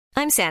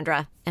I'm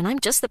Sandra, and I'm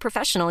just the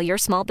professional your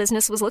small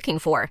business was looking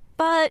for.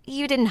 But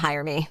you didn't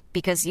hire me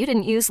because you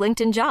didn't use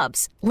LinkedIn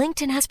Jobs.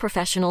 LinkedIn has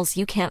professionals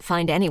you can't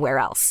find anywhere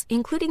else,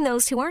 including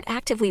those who aren't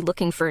actively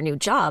looking for a new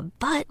job,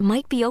 but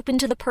might be open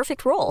to the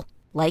perfect role,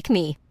 like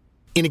me.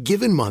 In a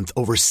given month,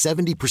 over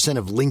 70%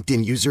 of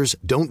LinkedIn users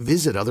don't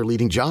visit other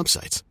leading job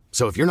sites.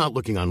 So if you're not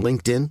looking on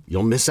LinkedIn,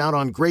 you'll miss out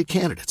on great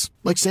candidates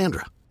like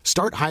Sandra.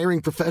 Start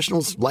hiring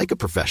professionals like a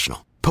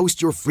professional.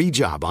 Post your free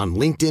job on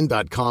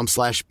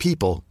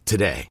linkedin.com/people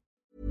today.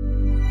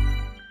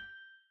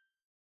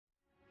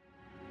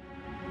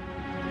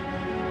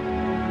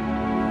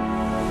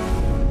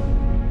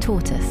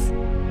 Tortoise.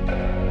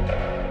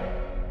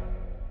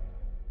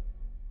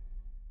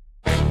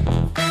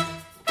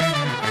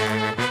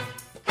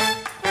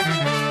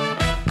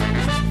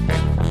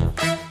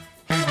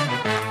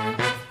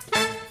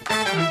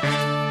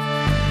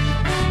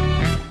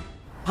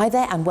 Hi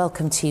there and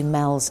welcome to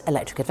Mel's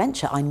Electric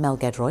Adventure. I'm Mel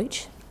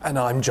Gedroych. And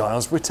I'm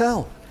Giles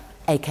Britell.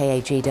 AKA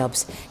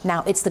G-Dubs.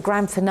 Now, it's the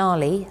grand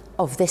finale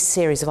of this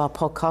series of our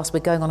podcast. We're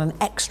going on an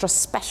extra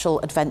special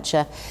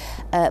adventure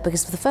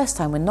because for the first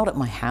time we're not at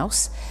my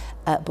house,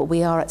 but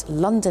we are at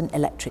London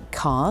Electric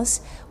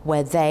Cars,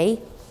 where they,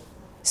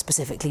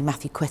 specifically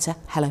Matthew Quitter,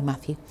 hello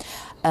Matthew,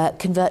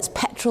 converts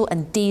petrol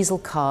and diesel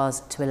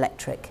cars to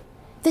electric.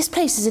 This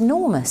place is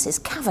enormous, it's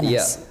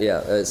cavernous.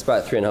 Yeah, it's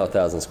about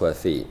 3,500 square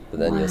feet,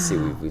 but then You'll see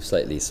we've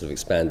slightly sort of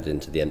expanded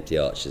into the empty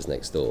arches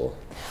next door.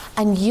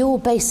 And your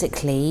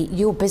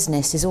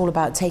business is all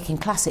about taking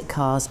classic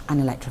cars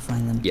and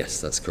electrifying them. Yes,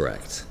 that's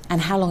correct.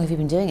 And how long have you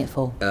been doing it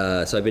for?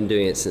 So I've been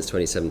doing it since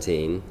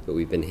 2017, but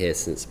we've been here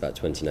since about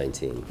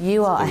 2019.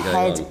 You are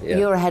ahead,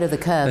 you're ahead of the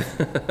curve.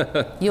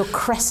 You're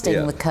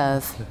cresting the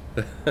curve.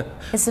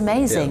 It's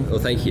amazing. Yeah. Well,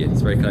 thank you.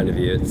 It's very kind of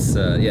you. It's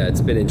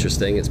it's been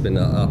interesting. It's been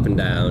up and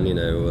down, you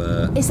know.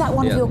 Is that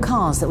one of your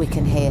cars that we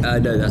can hear?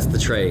 No, that's the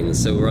train.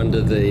 So we're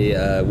under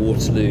the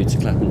Waterloo to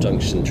Clapham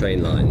Junction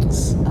train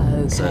lines.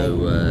 Okay. So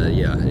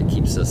it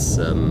keeps us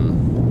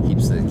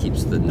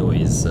keeps the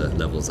noise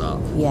levels up.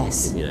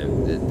 Yes. You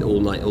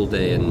know, all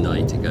day and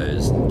night it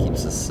goes and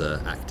keeps us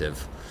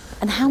active.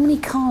 And how many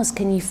cars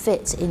can you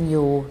fit in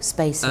your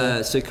space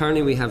here? So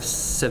currently we have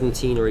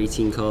 17 or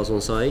 18 cars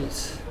on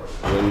site.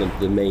 We're on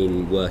the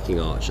main working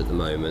arch at the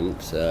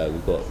moment.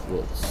 We've got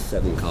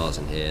 7 cars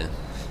in here,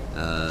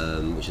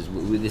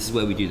 this is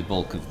where we do the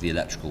bulk of the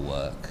electrical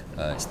work.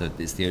 It's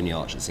the only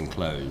arch that's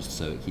enclosed,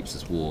 so it keeps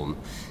us warm.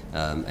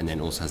 And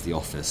then also has the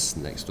office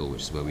next door,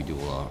 which is where we do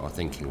all our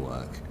thinking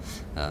work.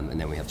 And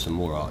then we have some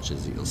more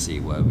arches that you'll see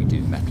where we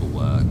do metal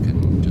work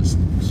and just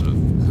sort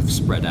of have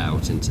spread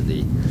out into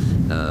the,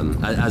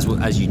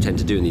 as you tend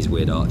to do in these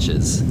weird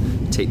arches,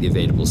 take the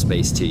available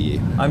space to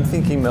you. I'm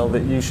thinking, Mel,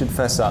 that you should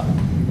fess up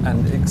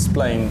and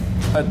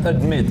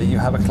admit that you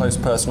have a close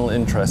personal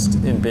interest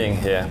in being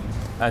here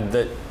and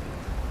that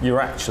you're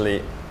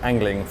actually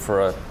angling for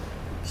a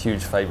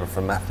huge favour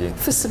from Matthew.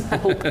 For some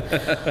help.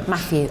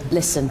 Matthew,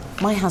 listen,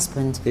 my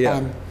husband,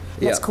 Ben,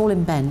 let's call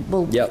him Ben.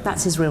 Well,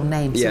 that's his real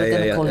name, so we're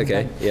going to call him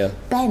Ben. Yeah.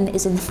 Ben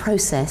is in the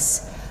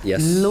process,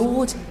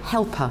 Lord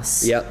help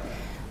us,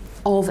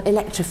 of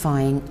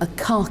electrifying a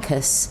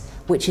carcass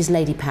which is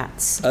Lady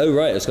Pat's. Oh,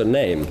 right, it's got a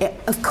name.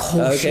 Of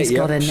course she's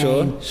got a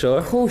name. Sure.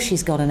 Of course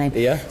she's got a name.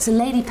 Yeah. So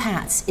Lady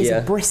Pat's is a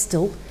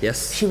Bristol.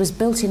 Yes. She was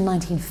built in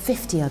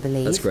 1950, I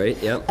believe. That's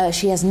great, yeah.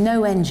 She has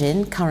no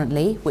engine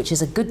currently, which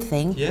is a good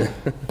thing. Yeah.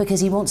 Because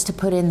he wants to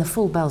put in the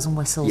full bells and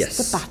whistles,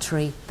 the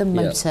battery, the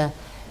motor,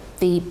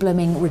 the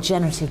blooming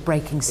regenerative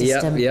braking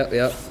system.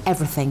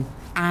 Everything.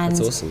 And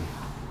that's awesome.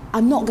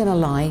 I'm not going to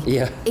lie,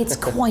 it's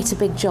quite a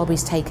big job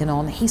he's taken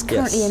on. He's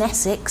currently in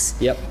Essex,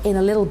 in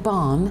a little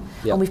barn,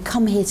 and we've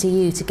come here to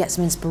you to get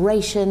some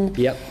inspiration,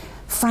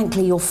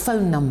 frankly, your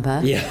phone number,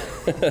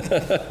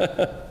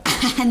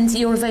 and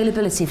your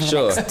availability for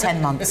the next 10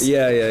 months.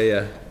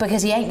 Yeah.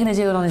 Because he ain't going to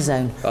do it on his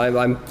own.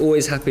 I'm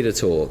always happy to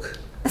talk.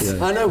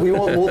 Yeah. I know, we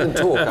want more than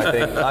talk, I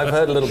think. I've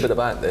heard a little bit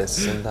about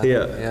this. And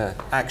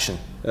action.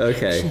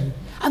 Okay. Action.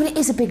 I mean, it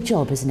is a big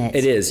job, isn't it?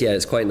 It is,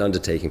 it's quite an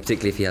undertaking,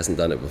 particularly if he hasn't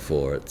done it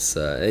before. It's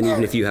and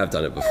even if you have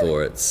done it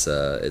before, it's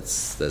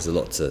there's a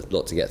lot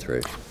to get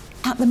through.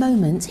 At the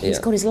moment, he's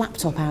got his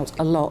laptop out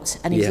a lot,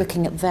 and he's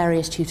looking at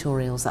various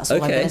tutorials. That's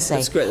all I'm going to say.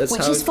 That's great.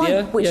 Which is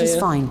fine. Which is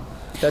fine.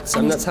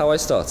 That's how I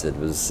started.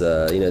 Was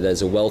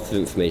there's a wealth of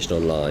information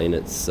online.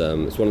 It's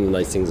one of the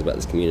nice things about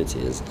this community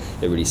is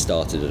it really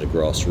started at a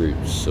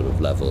grassroots sort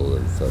of level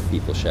of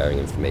people sharing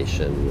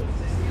information.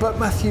 But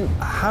Matthew,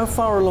 how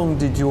far along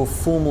did your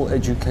formal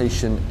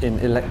education in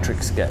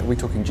electrics get? Are we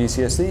talking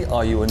GCSE?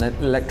 Are you an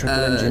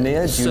electrical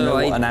engineer? Do you know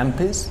what an amp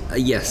is?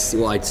 Yes,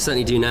 well I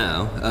certainly do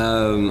now.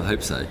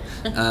 Hope so.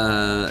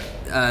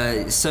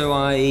 So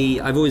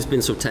I've always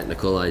been sort of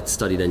technical. I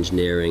studied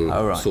engineering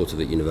sort of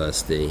at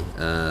university,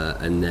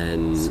 and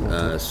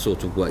then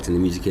sort of worked in the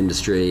music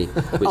industry.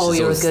 Which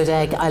you're a good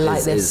egg. I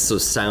like this. Is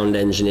sort of sound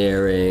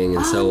engineering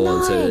and so on.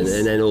 Nice. So,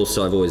 and then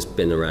also I've always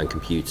been around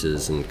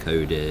computers and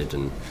coded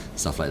and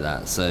stuff like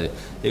that. So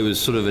it was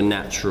sort of a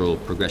natural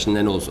progression.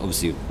 Then also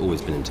obviously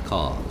always been into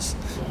cars,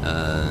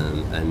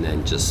 and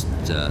then just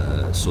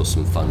saw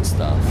some fun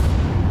stuff.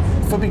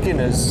 For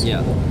beginners,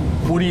 yeah.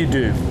 What do you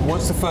do?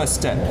 What's the first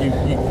step?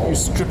 You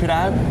strip it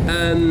out?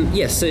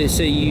 Yes. So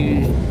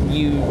you.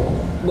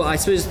 Well, I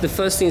suppose the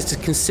first thing is to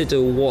consider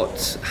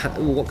what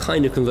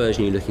kind of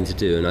conversion you're looking to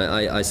do, and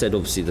I said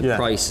obviously the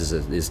price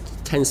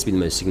tends to be the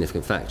most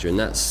significant factor, and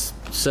that's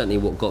certainly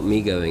what got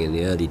me going in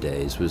the early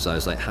days. Was I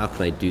was like, how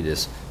can I do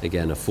this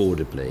again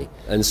affordably?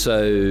 And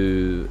so,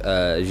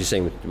 as you're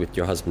saying with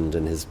your husband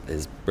and his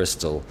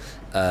Bristol,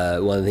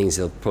 one of the things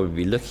he'll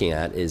probably be looking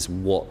at is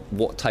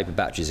what type of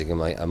batteries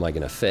am I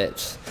going to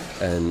fit,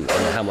 and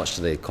how much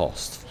do they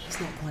cost? He's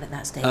not quite at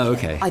that stage. Oh,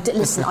 okay.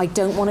 Listen, I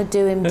don't want to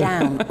do him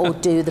down or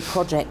do the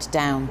project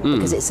down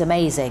because it's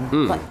amazing.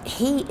 But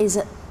he is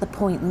at the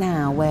point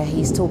now where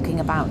he's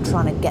talking about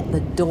trying to get the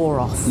door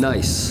off.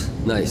 Nice.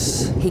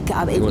 It's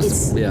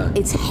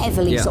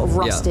heavily sort of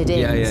rusted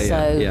in.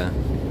 So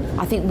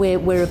I think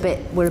we're a bit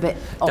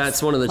off.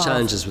 That's one of the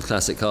challenges with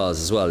classic cars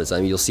as well. Is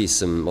you'll see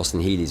some Austin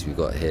Healey's we've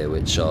got here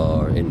which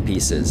are in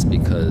pieces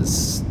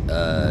because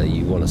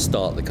you want to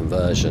start the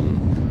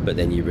conversion, but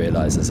then you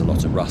realise there's a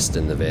lot of rust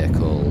in the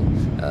vehicle.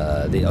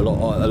 A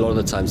lot of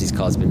the times these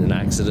cars have been in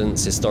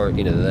accidents. They're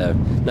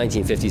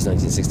 1950s,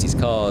 1960s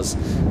cars,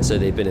 so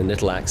they've been in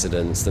little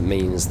accidents. That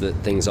means that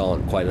things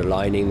aren't quite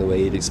aligning the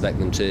way you'd expect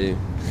them to.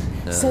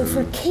 So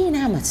for a keen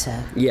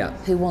amateur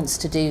who wants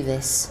to do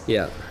this,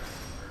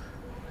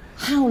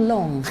 how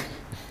long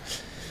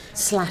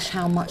 /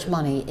 how much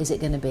money is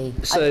it going to be?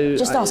 So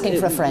just asking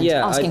for a friend.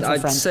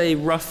 I'd say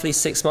roughly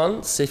 6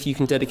 months if you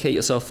can dedicate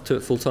yourself to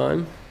it full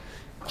time.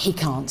 He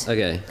can't.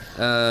 Okay.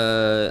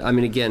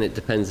 Again, it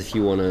depends if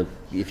you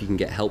can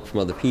get help from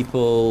other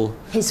people.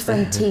 His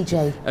friend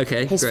TJ.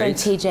 Okay, His great. friend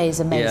TJ is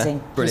amazing.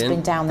 Yeah, brilliant. He's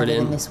been down there with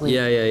him this week.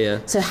 Yeah.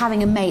 So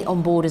having a mate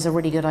on board is a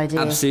really good idea.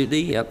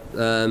 Absolutely, yep.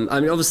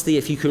 Obviously,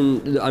 if you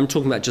can, I'm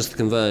talking about just the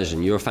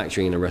conversion. You're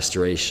factoring in a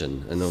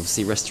restoration, and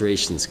obviously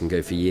restorations can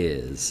go for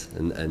years.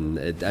 And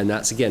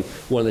that's, again,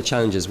 one of the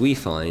challenges we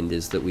find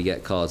is that we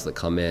get cars that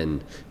come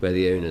in where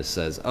the owner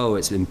says, oh,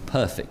 it's in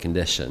perfect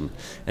condition,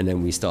 and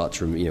then we start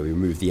to we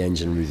remove the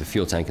engine, remove the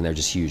fuel tank, and they're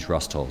just huge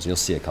rust holes. And you'll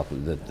see a couple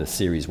of the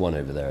Series 1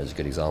 over there is a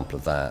good example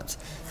of that.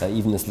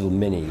 Even this little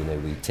Mini,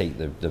 we take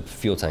the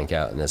fuel tank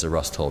out and there's a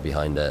rust hole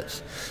behind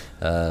it.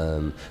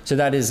 So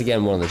that is,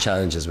 again, one of the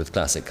challenges with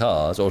classic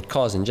cars, or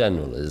cars in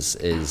general,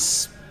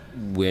 is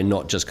we're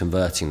not just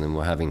converting them,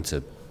 we're having to,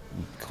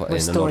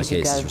 in a lot of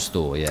cases,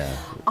 restore,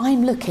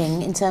 I'm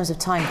looking, in terms of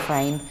time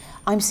frame,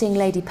 I'm seeing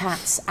Lady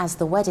Pat's as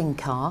the wedding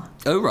car.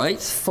 Oh, right.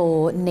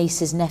 For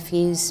nieces,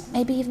 nephews,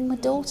 maybe even my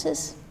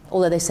daughters.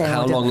 Although they say,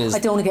 I don't want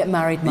to get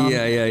married, Mum.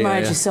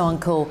 Marriage is so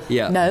uncool.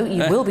 Yeah. No,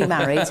 you will be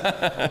married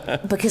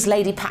because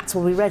Lady Pat's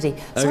will be ready.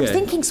 So I'm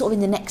thinking sort of in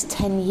the next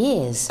 10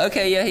 years.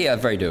 Okay, yeah,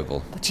 very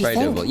doable. What do you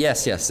think? Doable.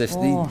 Yes.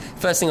 The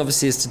first thing,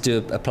 obviously, is to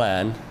do a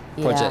plan,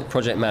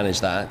 project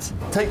manage that.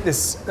 Take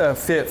this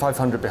Fiat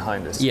 500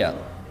 behind us. Yeah.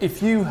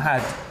 If you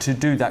had to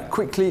do that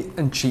quickly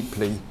and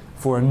cheaply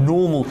for a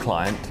normal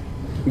client,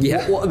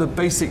 what are the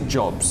basic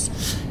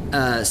jobs?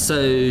 All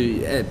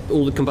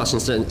the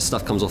combustion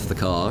stuff comes off the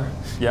car.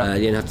 Yeah.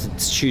 You then have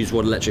to choose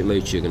what electric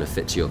motor you're going to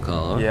fit to your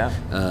car.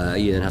 Yeah.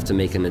 You then have to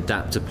make an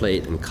adapter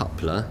plate and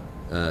coupler.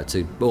 There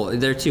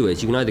are two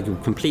ways. You can either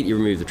completely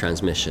remove the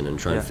transmission and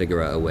try and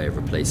figure out a way of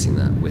replacing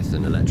that with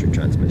an electric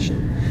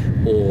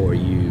transmission, or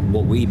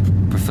what we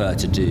prefer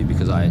to do,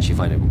 because I actually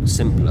find it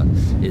simpler,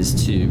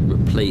 is to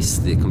replace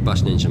the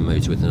combustion engine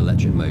motor with an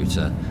electric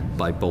motor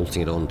by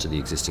bolting it onto the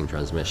existing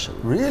transmission.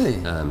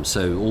 Really?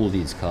 So all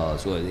these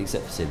cars, well,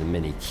 except for say the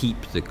Mini,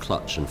 keep the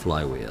clutch and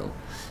flywheel.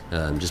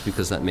 Just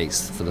because that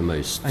makes for the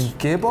most... And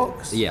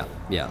gearbox?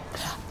 Yeah.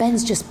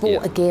 Ben's just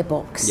bought a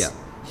gearbox. Yeah.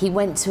 He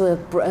went to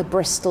a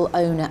Bristol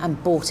owner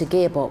and bought a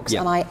gearbox,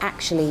 and I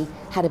actually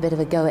had a bit of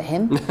a go at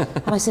him.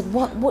 And I said,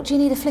 what do you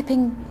need a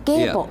flipping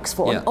gearbox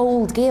for? An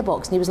old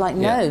gearbox? And he was like,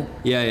 no.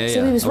 Yeah.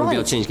 So he was right. I won't be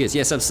able to change gears.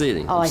 Yes,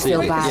 absolutely. Oh,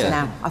 absolutely. I feel bad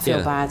now. I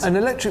feel bad. An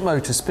electric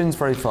motor spins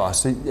very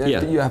fast, so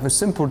you have a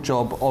simple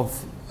job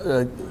of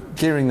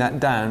gearing that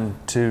down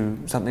to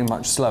something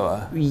much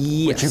slower,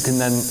 which you can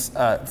then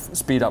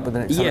speed up with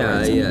an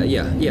accelerator.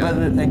 Yeah. But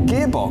a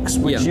gearbox,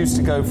 which used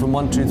to go from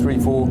 1, 2, 3,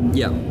 4...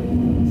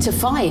 To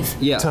 5.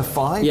 To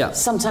 5? Yeah.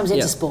 Sometimes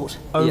into sport.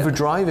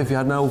 Overdrive, if you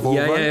had an old Volvo?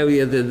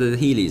 Yeah. The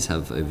Healeys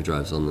have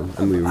overdrives on them.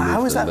 And we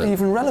How is that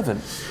even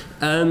relevant?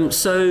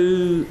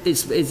 So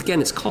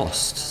it's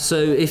cost. So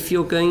if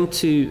you're going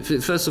to,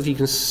 first off, you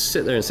can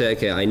sit there and say,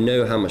 okay, I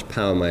know how much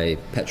power my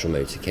petrol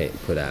motor can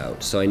put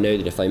out. So I know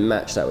that if I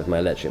match that with my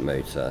electric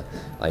motor,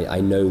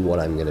 I know what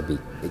I'm going to be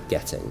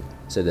getting.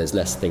 So there's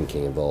less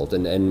thinking involved.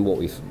 And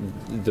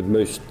the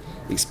most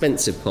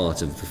expensive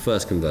part of the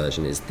first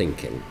conversion is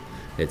thinking.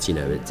 It's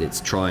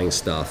it's trying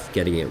stuff,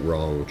 getting it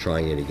wrong,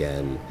 trying it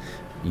again,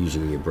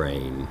 using your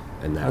brain,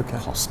 and that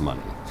costs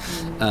money.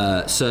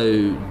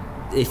 So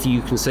if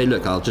you can say,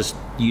 look, I'll just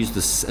use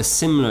a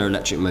similar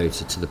electric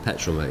motor to the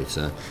petrol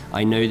motor,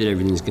 I know that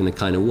everything's going to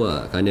kind of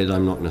work. I know that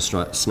I'm not going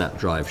to snap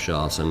drive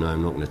shafts. I know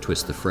I'm not going to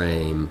twist the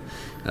frame.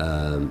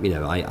 I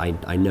know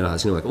how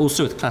it's going to work.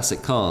 Also with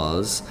classic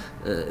cars,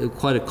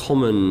 quite a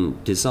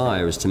common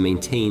desire is to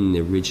maintain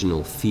the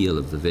original feel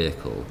of the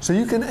vehicle. So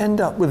you can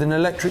end up with an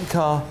electric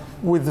car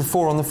with the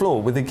 4 on the floor,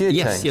 with the gear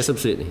change? Yes,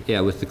 absolutely. Yeah,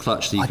 with the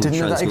clutch that you can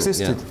transmit. I didn't know that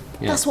existed.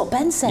 Yeah. That's what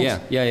Ben said.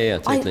 Yeah,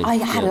 totally.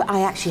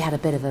 I actually had a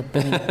bit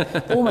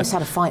of almost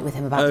had a fight with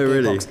him about the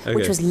gearbox, really?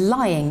 which was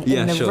lying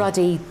in the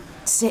ruddy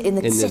in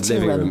the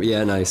sitting living room.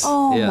 Yeah, nice.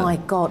 Oh my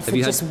God! Have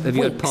you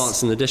had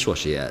parts in the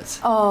dishwasher yet?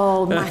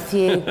 Oh,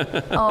 Matthew.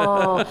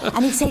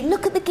 And he'd say,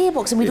 "Look at the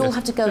gearbox," and we'd all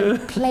have to go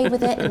play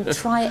with it and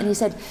try it. And he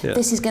said,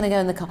 "This is going to go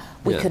in the car."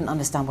 We couldn't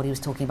understand what he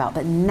was talking about,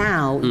 but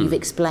now you've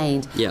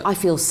explained. I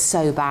feel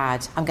so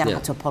bad. I'm going to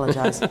have to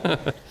apologise.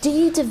 Do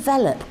you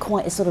develop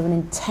quite a sort of an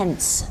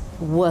intense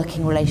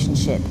working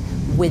relationship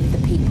with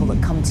the people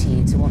that come to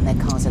you to want their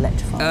cars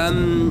electrified?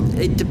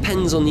 It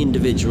depends on the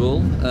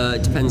individual.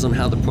 It depends on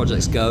how the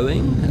project's going.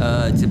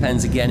 It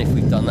depends again if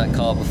we've done that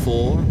car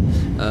before.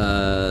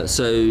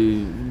 So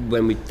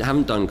when we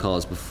haven't done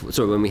cars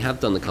before, when we have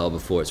done the car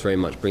before, it's very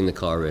much bring the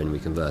car in, we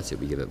convert it,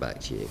 we give it back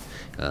to you,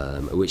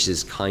 which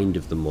is kind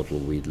of the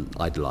model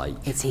I'd like.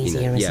 It's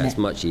easier, isn't it? Yeah, it's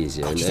much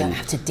easier. God, you don't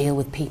have to deal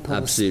with people's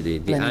absolutely.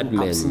 The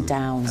ups and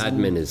downs.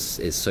 Admin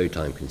is so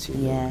time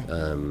consuming. Yeah.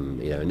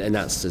 And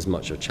that's as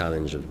much a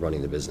challenge of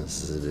running the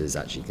business as it is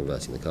actually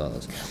converting the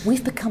cars.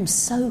 We've become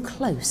so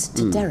close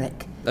to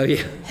Derek. Oh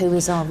yeah. Who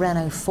is our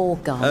Renault 4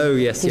 guy? Oh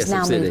yes,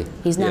 absolutely.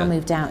 He's now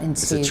moved out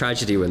into. It's a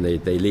tragedy when they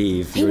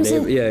leave. He was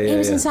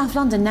in South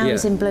London. Now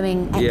he's in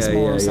blooming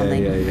Exmoor or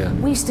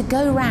something. We used to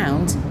go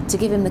round to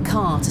give him the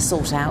car to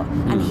sort out,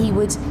 and he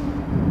would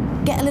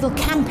get a little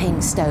camping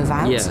stove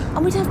out,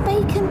 and we'd have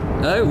bacon.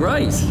 Oh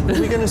right.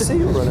 Are we going to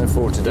see a Renault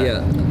 4 today?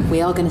 Yeah.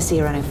 We are going to see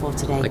a Renault 4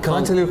 today. Can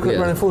I tell you a quick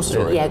Renault 4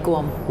 story? Yeah, go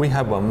on. We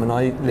had one when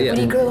I lived when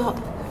you grew up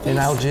in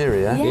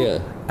Algeria. Yeah.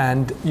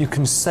 And you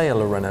can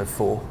sail a Renault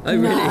 4. Oh,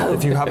 really? No.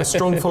 If you have a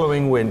strong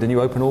following wind and you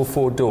open all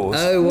 4 doors.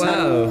 Oh,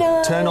 wow.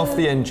 No. Turn off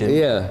the engine.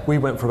 Yeah. We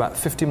went for about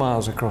 50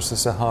 miles across the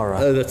Sahara.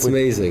 Oh, that's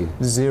amazing.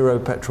 0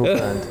 petrol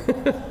burned.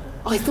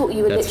 I thought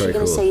you were literally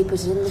going to say you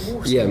put it in the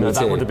water. Yeah, no,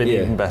 that would have been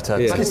even better.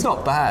 Yeah. But it's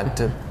not bad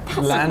to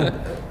land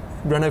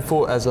Renault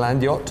 4 as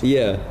land yacht.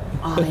 Yeah.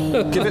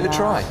 Give it a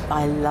try.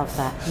 I love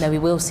that. No, we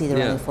will see the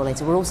Renault 4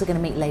 later. We're also going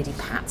to meet Lady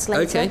Pats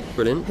later. Okay,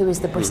 brilliant. Who is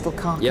the Bristol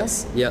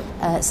carcass. Yep.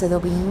 So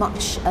there'll be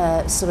much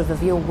sort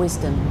of your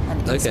wisdom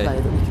and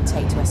inspo that we can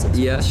take to Essex.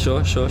 Yeah,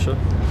 sure.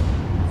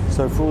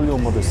 So for all your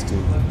modesty,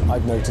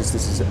 I've noticed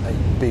this is a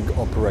big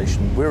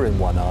operation. We're in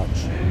one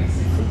arch.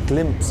 We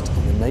glimpsed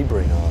in the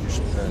neighbouring arch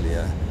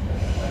earlier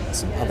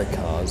some other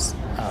cars.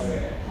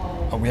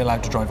 Are we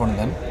allowed to drive one of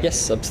them?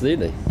 Yes,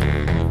 absolutely.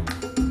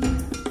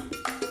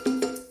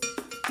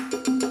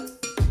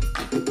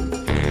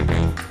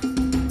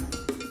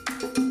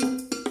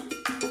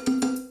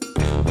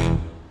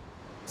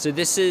 So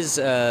this is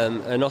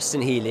an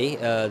Austin Healey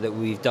that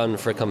we've done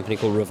for a company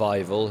called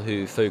Revival,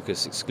 who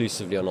focus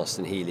exclusively on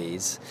Austin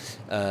Healeys,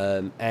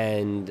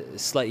 and a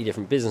slightly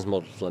different business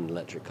model to London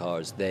Electric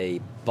Cars.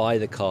 They buy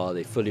the car,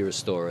 they fully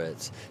restore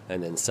it,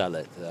 and then sell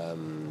it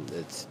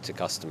to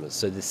customers.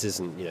 So this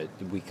isn't,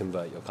 we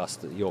convert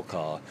your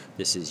car.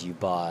 This is you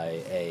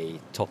buy a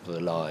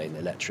top-of-the-line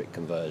electric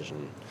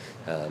conversion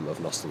of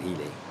an Austin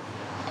Healey.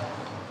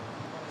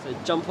 So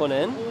jump on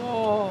in.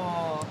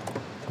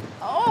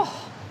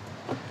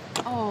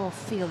 Oh,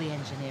 feel the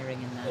engineering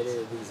in that.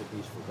 These are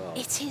beautiful cars.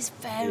 It is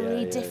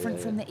very different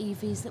from the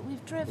EVs that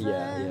we've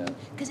driven.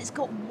 Because it's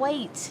got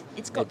weight,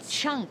 it's got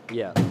chunk.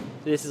 Yeah.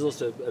 This is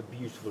also a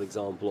beautiful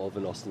example of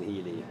an Austin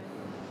Healey.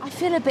 I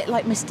feel a bit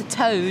like Mr.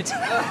 Toad.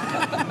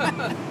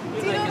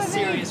 You're like a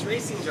serious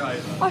racing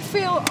driver. I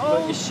feel, You've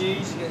got your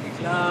shoes, you've got your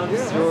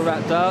gloves, you're all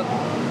wrapped up,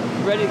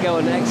 ready to go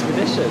on an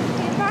expedition.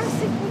 The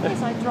embarrassing thing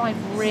is I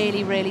drive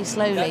really, really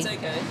slowly. That's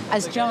okay.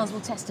 As Giles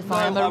will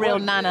testify, I'm a real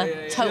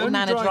nana, total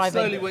nana driving.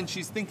 Slowly when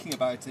she's thinking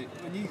about it.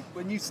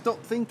 When you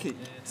stop thinking.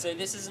 So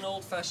this is an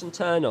old-fashioned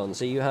turn-on.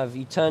 So you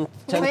turn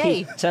the Me?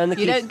 key. Turn the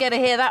key. You don't get to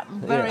hear that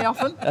very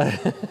often.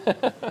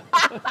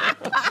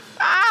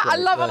 I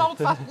love an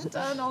old-fashioned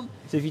turn-on.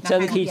 So if you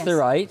turn the key to the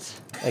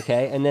right,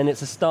 okay, and then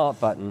it's a start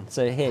button.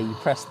 So here you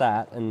press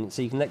that, and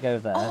so you can let go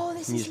of there. Oh,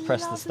 this and you is just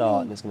press the start,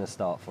 lovely. and it's going to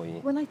start for you.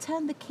 When I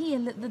turned the key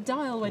and the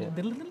dial went...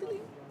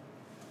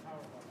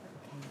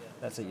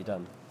 That's it. You're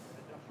done,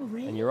 Oh,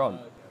 really? and you're on.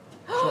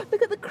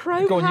 Look at the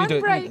chrome Go on, you do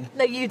it. handbrake.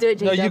 No, you do it,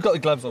 Gina. No, you've got the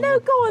gloves on. No,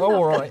 go on. Oh,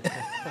 all right.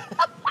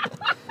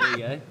 There you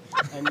go.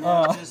 And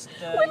now just,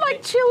 We're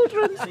like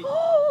children.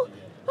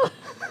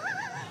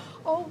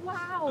 Oh,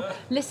 wow.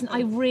 Listen,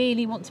 I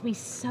really want to be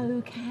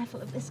so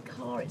careful of this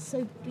car. It's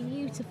so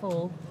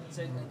beautiful.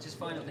 So just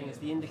final thing is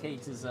the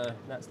indicators are,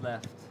 that's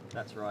left,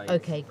 that's right.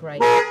 Okay,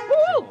 great.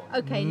 Woo!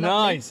 Okay,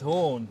 Nice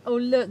horn. lovely. Oh,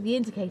 look, the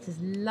indicator's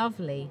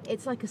lovely.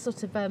 It's like a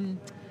sort of,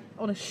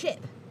 on a ship.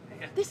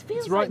 This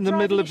feels It's right like in the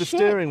driving middle a of the ship,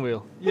 steering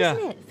wheel. Yeah,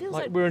 Doesn't it? It feels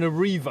like like we're in a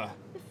Reaver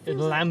in feels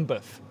like-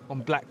 Lambeth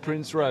on Black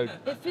Prince Road.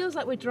 It feels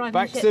like we're driving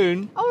Back a ship.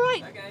 soon. All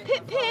right,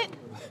 pip pip,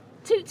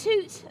 toot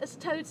toot, as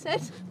Toad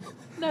said.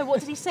 No, what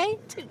did he say?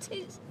 Toot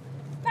toot.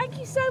 Thank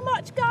you so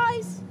much,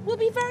 guys. We'll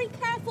be very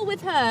careful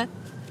with her.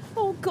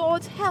 Oh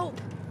God, help!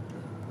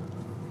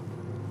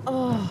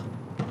 Oh,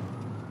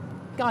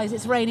 guys,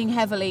 it's raining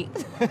heavily.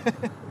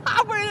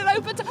 We're in an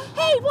open.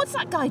 Hey, what's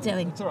that guy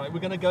doing? It's all right. We're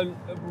going to go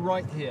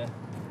right here.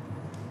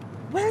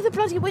 Where are the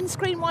bloody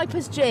windscreen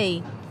wipers,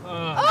 G?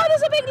 Oh,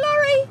 there's a big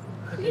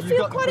lorry. You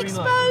feel quite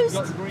exposed.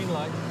 You've got the green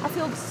light. I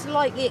feel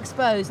slightly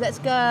exposed. Let's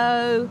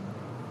go.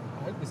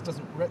 I hope this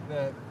doesn't wreck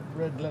the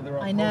red leather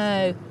upholstery. I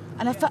know.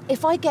 And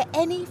if I get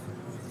any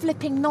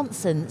flipping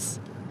nonsense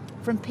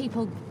from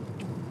people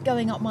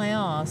going up my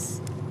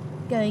arse,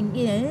 going,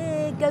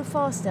 go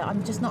faster,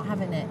 I'm just not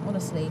having it,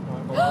 honestly.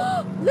 Right,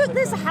 well, Look,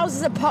 there's the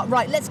Houses of Parliament.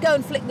 Right, let's go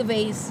and flick the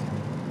V's.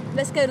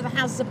 Let's go to the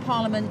Houses of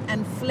Parliament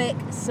and flick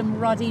some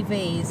ruddy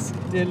V's.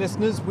 dear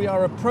listeners, we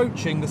are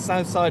approaching the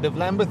south side of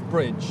Lambeth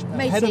Bridge.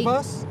 Ahead Matey, of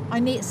us,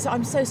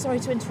 I'm so sorry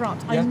to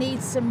interrupt. I Yeah.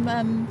 need some.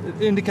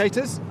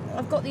 indicators.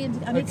 I've got the. I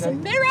need Okay.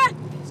 some mirror.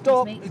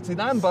 Stop. Excuse me. It's in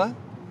amber.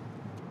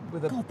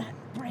 With a God, that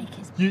brake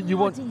is You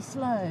want- bloody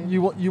slow.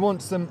 you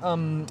want some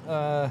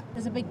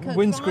There's a big coach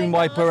windscreen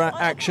behind wiper us.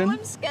 action.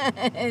 I'm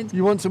scared.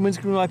 You want some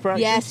windscreen wiper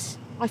action? Yes,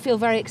 I feel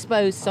very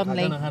exposed I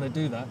suddenly. don't know how to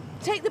do that.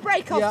 Take the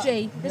brake off, Yeah,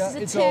 G. This yeah, is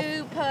it's a off.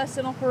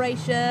 two-person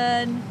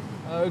operation.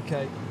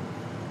 Okay.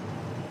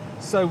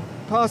 So,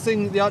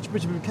 passing the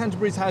Archbishop of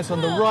Canterbury's house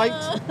on the right,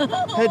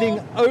 heading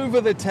over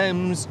the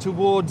Thames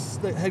towards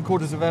the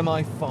headquarters of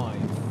MI5.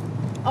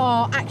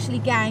 Oh, actually,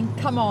 gang,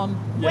 come on.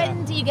 Yeah.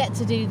 When do you get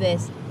to do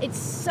this? It's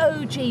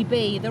so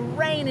GB. The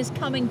rain is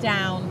coming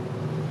down.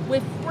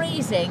 We're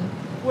freezing.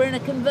 We're in a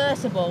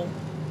convertible.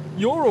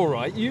 You're all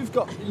right. You've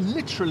got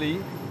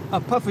literally a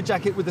puffer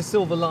jacket with a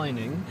silver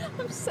lining,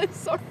 I'm so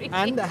sorry.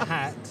 and a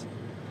hat,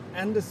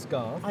 and a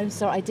scarf. I'm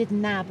sorry. I did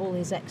nab all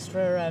his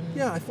extra.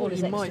 Yeah, I all thought his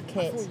you extra might. I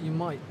kit. thought you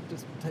might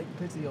just take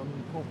pity on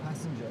the poor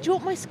passenger. Do you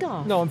want my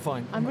scarf? No, I'm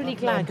fine. I'm really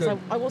No, glad because good.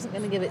 I wasn't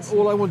going to give it to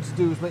All you. I wanted to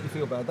do was make you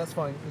feel bad. That's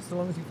fine. As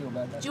long as you feel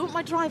bad. Do you want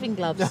my driving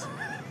gloves?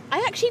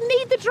 I actually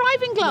need the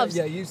driving gloves.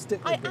 Yeah, you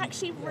stick with I them.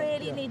 actually Yeah,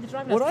 really yeah. need the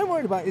driving What gloves. I'm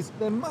worried about is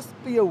there must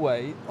be a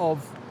way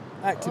of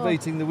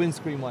activating the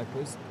windscreen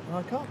wipers, and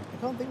I can't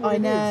think what I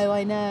it is.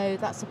 I know.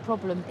 That's a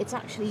problem. It's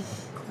actually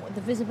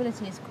the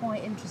visibility is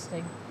quite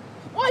interesting.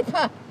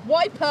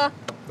 Wiper.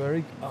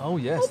 Very. Oh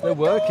yes, Oh they're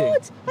my working.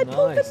 God! I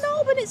pulled the Nice.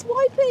 knob and it's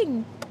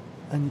wiping.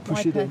 And you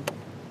push it Wiper. in.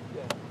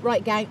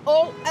 Right, gang.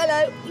 Oh,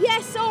 hello.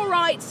 Yes, all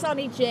right,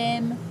 Sonny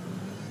Jim.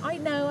 I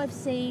know. I've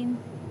seen.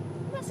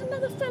 That's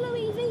another fellow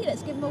EV.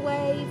 Let's give him a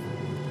wave.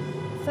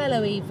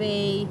 Fellow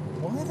EV.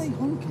 Why are they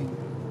honking?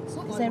 It's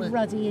not Because like they're we're-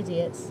 ruddy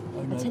idiots.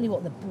 Oh, no. I tell you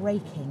what, the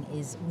braking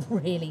is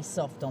really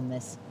soft on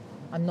this.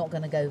 I'm not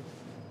going to go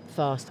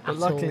fast But at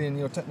luckily, all. in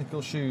your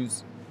technical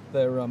shoes,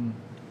 they're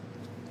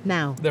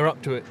Now,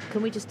 up to it.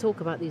 can we just talk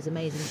about these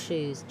amazing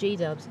shoes?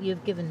 G-Dubs,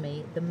 you've given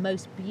me the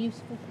most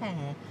beautiful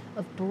pair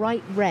of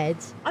bright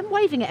reds. I'm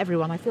waving at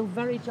everyone. I feel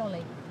very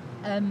jolly.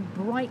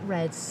 Bright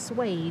red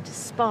suede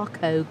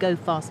Sparko Go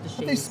Faster shoes.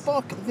 Are they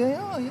spark? They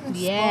are. Yeah.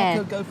 Yeah.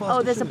 Sparko, go faster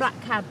Oh, there's a shoes.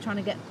 black cab trying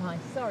to get by.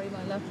 Sorry,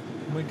 my love.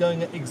 We're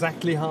going at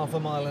exactly half a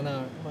mile an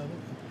hour at the moment.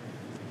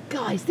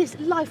 Guys, this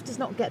life does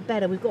not get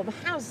better. We've got the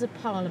Houses of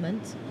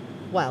Parliament.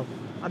 Well,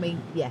 I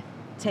mean, yeah,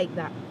 take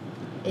that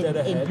Dead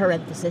in ahead.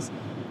 parenthesis.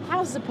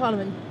 Houses of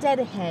Parliament dead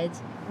ahead.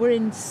 We're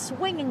in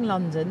swinging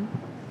London.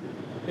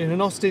 In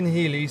an Austin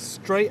Healey,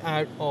 straight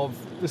out of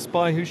The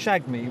Spy Who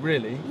Shagged Me,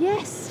 really.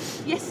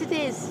 Yes, it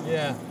is.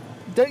 Yeah.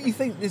 Don't you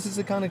think this is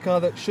the kind of car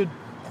that should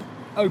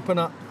open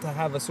up to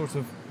have a sort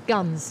of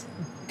Guns.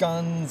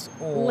 guns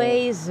or...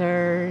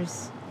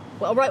 Lasers.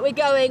 Well, right, we're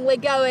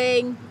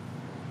going.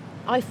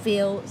 I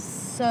feel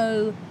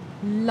so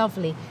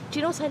lovely. Do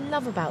you know what I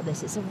love about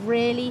this? It's a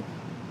really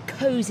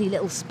cosy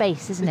little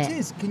space, isn't it? It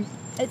is.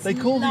 It's they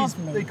call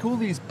lovely.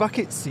 these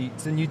bucket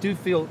seats, and you do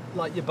feel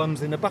like your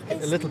bum's in a bucket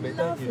It's a little bit,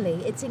 don't lovely.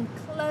 you? It's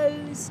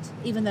enclosed,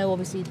 even though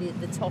obviously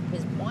the top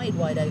is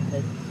wide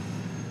open.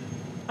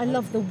 I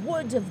love the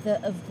wood of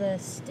the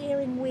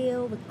steering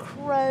wheel, the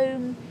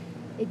chrome.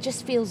 It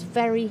just feels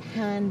very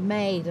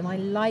handmade, and I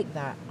like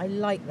that.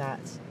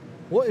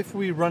 What if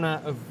we run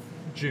out of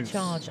juice?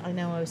 Charge. I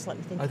know. I was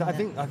slightly thinking.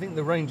 I think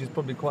the range is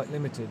probably quite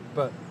limited,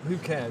 but who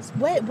cares?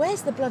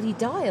 Where's the bloody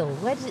dial?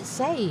 Where does it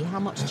say how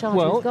much charge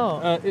Well, we've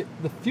got?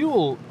 the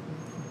fuel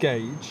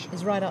gauge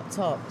It's right up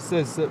top.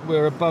 says that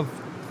we're above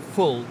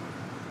full.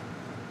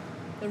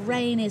 The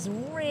rain is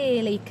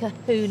really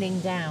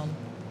cahooning down.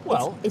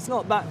 Well, it's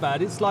not that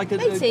bad. It's like a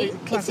Matey,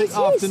 classic it is.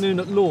 afternoon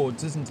at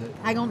Lord's, isn't it?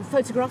 Hang on,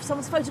 photograph.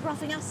 Someone's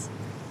photographing us.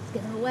 Let's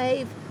give them a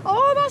wave.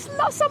 Oh,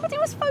 that's somebody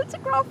was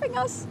photographing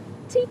us.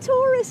 Two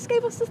tourists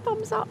gave us the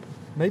thumbs up.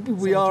 Maybe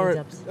we Sorry,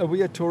 are. G-dubs. Are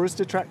we a tourist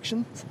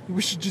attraction?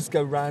 We should just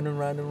go round and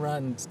round and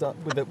round and start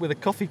with a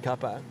coffee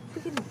cup out.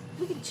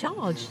 We can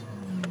charge.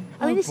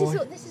 I mean, Oh,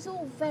 boy. this is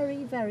all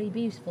very, very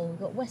beautiful. We've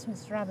got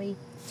Westminster Abbey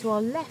to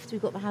our left.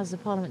 We've got the Houses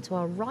of Parliament to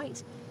our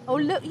right. Oh,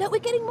 look, we're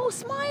getting more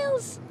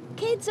smiles.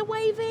 Kids are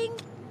waving.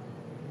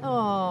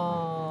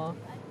 Oh,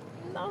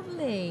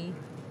 lovely.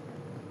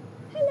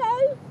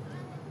 Hello.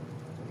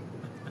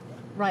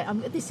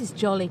 Right, this is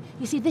jolly.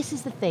 You see, this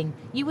is the thing.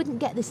 You wouldn't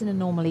get this in a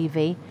normal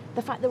EV.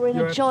 The fact that we're in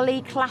a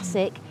jolly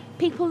classic.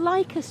 People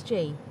like us,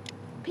 G.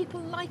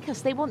 People like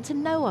us. They want to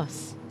know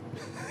us.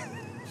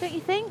 Don't you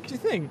think? Do you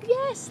think?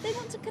 Yes, they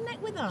want to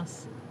connect with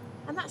us.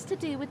 And that's to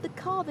do with the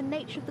car, the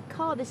nature of the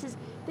car. This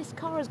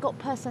car has got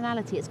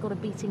personality. It's got a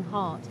beating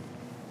heart.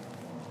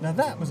 Now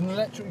that was an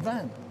electric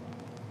van.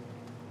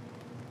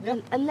 Yeah.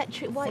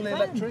 Electric white Fully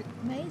van. electric.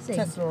 Amazing.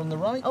 Tesla on the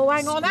right. Oh,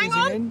 hang on.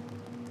 Squeezing in.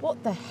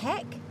 What the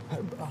heck?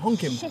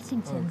 Honk him.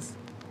 Shittingtons.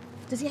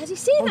 Has he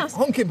seen us?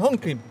 Honk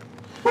him.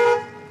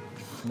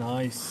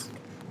 Nice.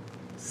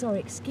 Sorry,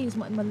 excuse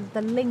me.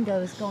 The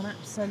lingo has gone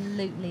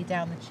absolutely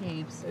down the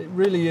tubes. It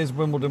really is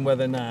Wimbledon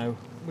weather now.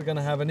 We're going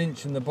to have an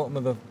inch in the bottom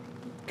of the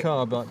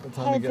car by the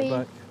time we get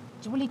back.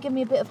 Will you give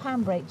me a bit of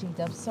handbrake,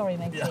 G-Dubs? Sorry,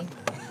 matey.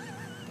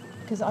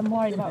 Because I'm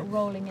worried about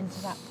rolling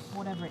into that,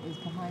 whatever it is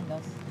behind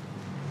us.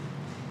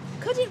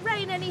 Could it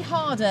rain any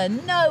harder?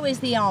 No is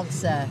the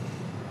answer.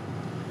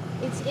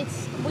 We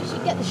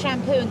should get the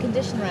shampoo and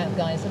conditioner out,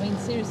 guys. I mean,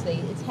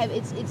 seriously, it's heavy.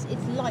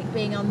 It's like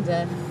being under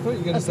I thought you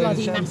were going a to say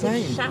bloody the massive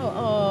champagne. shower.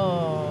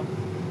 Oh,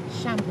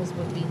 shampoos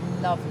would be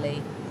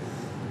lovely.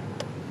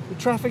 The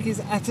traffic is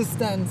at a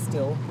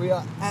standstill. We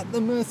are at the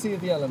mercy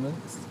of the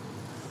elements.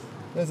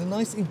 There's a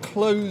nice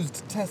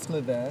enclosed Tesla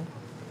there.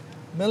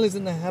 Mel is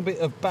in the habit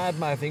of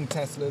bad-mouthing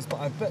Teslas, but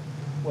I bet,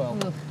 well...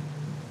 Ugh.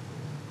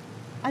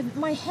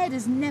 My head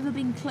has never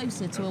been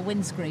closer to a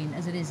windscreen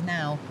as it is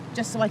now,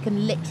 just so I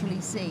can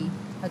literally see.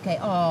 Okay,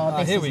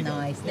 this is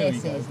nice.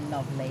 This is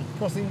lovely.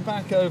 Crossing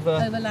back over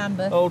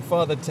Lambeth. Old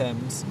Father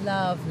Thames.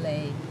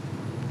 Lovely.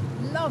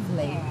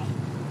 Lovely.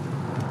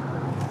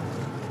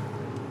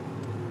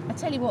 I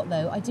tell you what,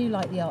 though, I do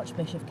like the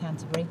Archbishop of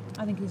Canterbury.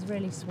 I think he's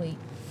really sweet.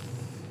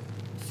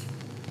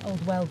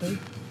 Old Welby.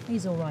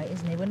 He's all right,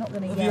 isn't he? We're not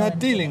going to yell. Have you had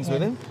dealings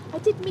with him? I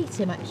did meet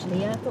him,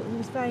 actually. I thought he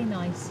was very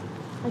nice.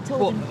 I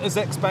told him... as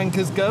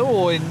ex-bankers go,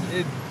 or in...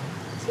 Is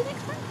he an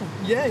ex-banker?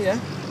 Yeah.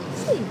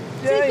 Is he?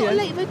 Yeah, Has he got a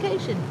late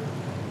vocation?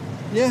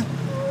 Yeah.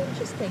 Oh,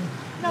 interesting.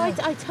 No,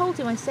 I told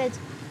him, I said,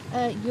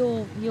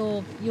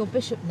 your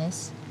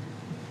bishopness,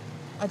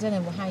 I don't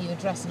know how you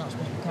address an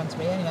Archbishop of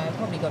Canterbury, anyway, I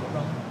probably got it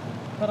wrong,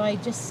 but I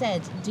just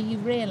said, do you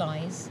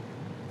realise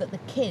that the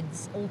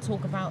kids all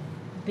talk about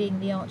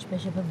being the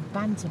Archbishop of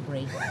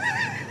Banterbury?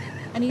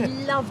 And he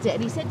loved it,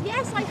 and he said,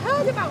 yes, I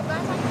heard about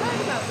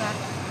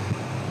that.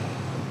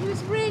 He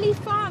was really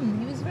fun.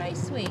 He was very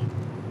sweet.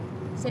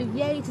 So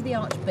yay to the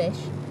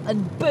Archbishop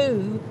and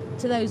boo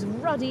to those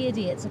ruddy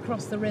idiots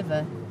across the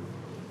river.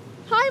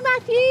 Hi,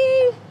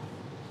 Matthew!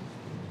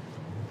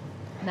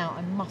 Now,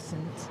 I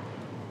mustn't.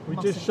 We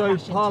just showed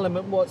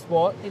Parliament what's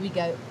what. Here we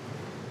go.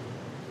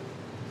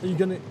 Are you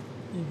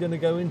gonna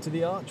go into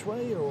the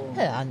archway, or...?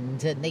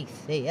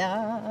 Underneath the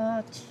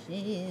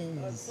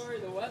arches. I'm sorry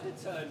the weather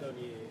turned on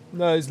you.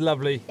 No, it's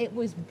lovely. It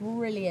was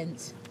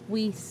brilliant.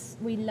 We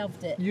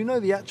loved it. You know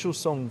the actual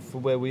song for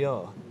where we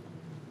are?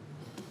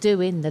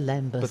 Doing the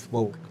Lambeth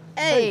Walk.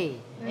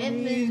 Hey!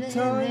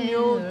 Anytime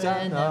you're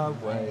down our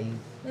way,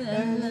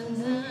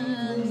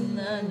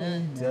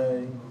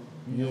 day,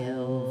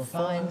 you'll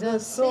find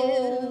us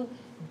still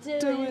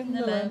doing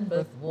the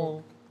Lambeth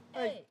Walk.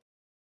 Hey!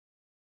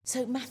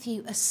 So,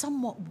 Matthew, a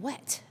somewhat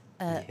wet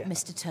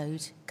Mr.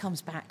 Toad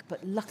comes back,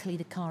 but luckily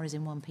the car is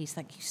in one piece.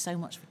 Thank you so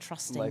much for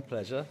trusting My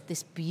pleasure.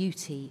 this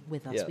beauty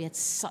with us. Yeah. We had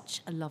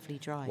such a lovely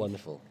drive.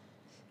 Wonderful.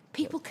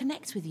 People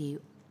connect with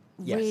you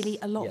Yes, really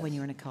a lot yes. when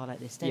you're in a car like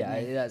this, don't Yeah,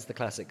 they? that's the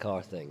classic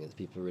car thing. Is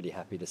people are really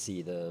happy to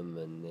see them,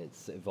 and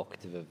it's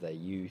evocative of their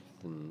youth,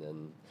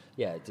 and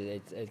yeah,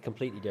 it's a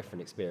completely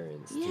different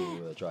experience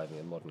to driving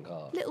a modern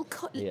car. Little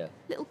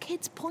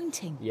kids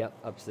pointing. Yeah,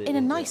 absolutely. In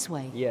a nice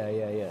way. Yeah.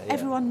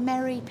 Everyone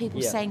merry,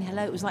 people saying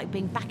hello. It was like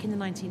being back in the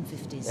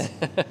 1950s.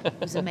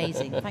 It was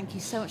amazing. Thank you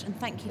so much, and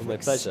thank you for My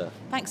pleasure.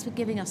 Thanks for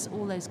giving us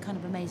all those kind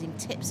of amazing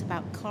tips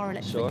about car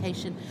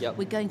electrification. Sure. Yep.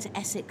 We're going to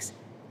Essex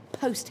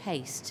post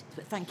haste,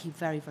 but thank you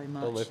very, very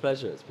much. Oh, my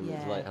pleasure. It's been a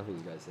delight having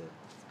you guys here.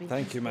 It's been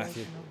Thank you,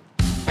 Matthew.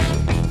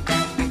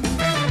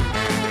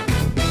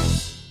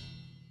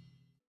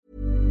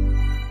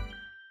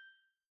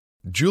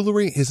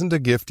 Jewelry isn't a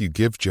gift you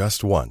give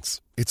just once.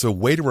 It's a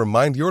way to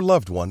remind your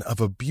loved one of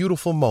a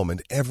beautiful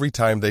moment every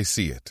time they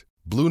see it.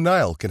 Blue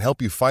Nile can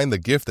help you find the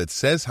gift that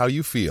says how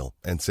you feel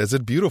and says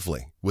it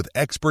beautifully, with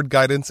expert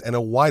guidance and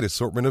a wide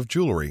assortment of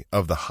jewelry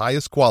of the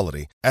highest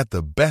quality at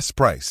the best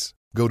price.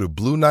 Go to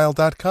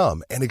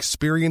BlueNile.com and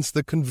experience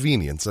the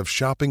convenience of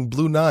shopping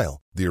Blue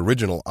Nile, the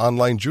original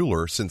online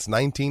jeweler since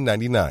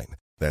 1999.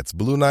 That's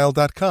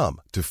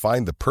BlueNile.com to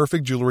find the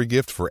perfect jewelry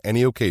gift for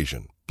any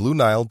occasion.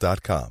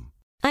 BlueNile.com.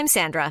 I'm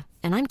Sandra,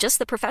 and I'm just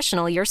the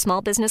professional your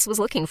small business was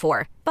looking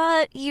for.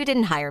 But you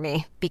didn't hire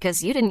me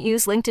because you didn't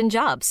use LinkedIn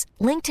Jobs.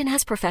 LinkedIn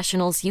has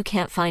professionals you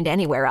can't find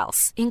anywhere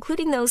else,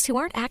 including those who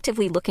aren't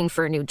actively looking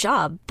for a new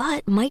job,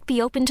 but might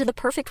be open to the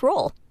perfect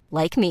role,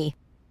 like me.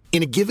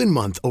 In a given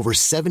month, over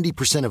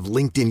 70% of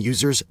LinkedIn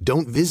users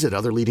don't visit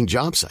other leading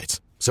job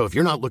sites. So if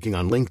you're not looking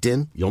on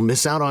LinkedIn, you'll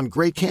miss out on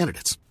great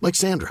candidates like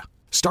Sandra.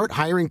 Start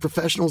hiring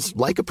professionals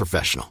like a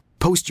professional.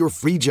 Post your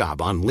free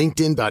job on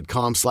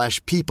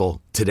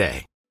linkedin.com/people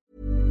today.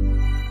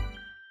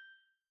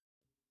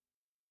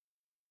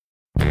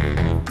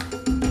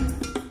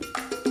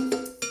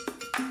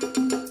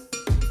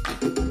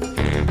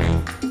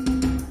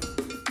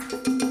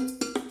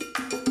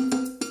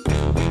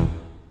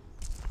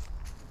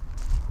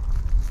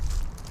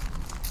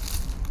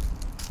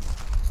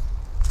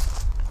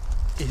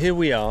 Here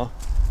we are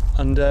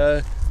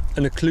under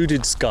an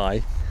occluded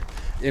sky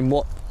in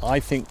what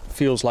I think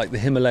feels like the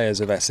Himalayas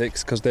of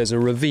Essex, because there's a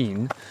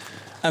ravine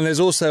and there's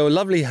also a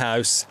lovely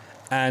house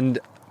and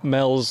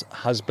Mel's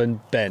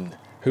husband Ben,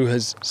 who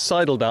has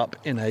sidled up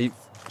in a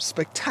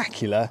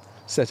spectacular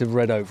set of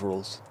red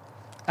overalls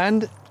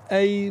and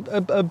a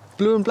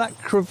blue and black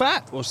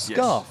cravat or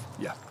scarf.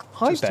 Yes. Yeah.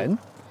 Hi, Ben.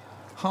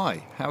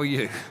 Hi, how are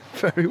you?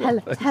 Very well.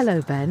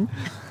 Hello, Ben.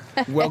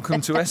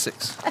 Welcome to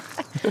Essex.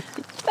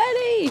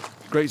 Benny!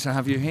 Great to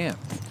have you here.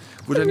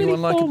 Would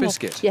anyone like a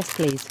biscuit? Yes,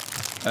 please.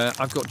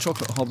 I've got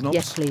chocolate hobnobs.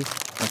 Yes, please.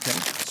 Okay,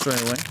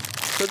 straight away.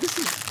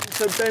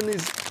 So Ben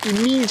is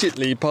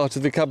immediately part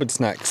of the cupboard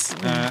snacks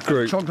A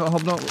group. chocolate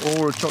hobnob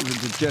or a chocolate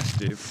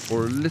digestive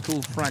or a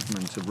little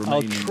fragment of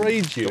I'll remaining...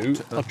 trade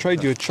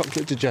you a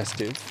chocolate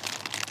digestive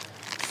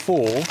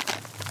for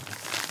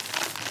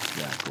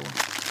Yeah, go on.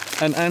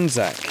 an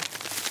Anzac.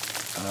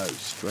 Oh,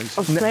 straight.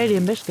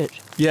 Australian biscuits.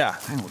 Yeah.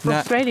 For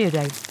Australia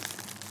Day.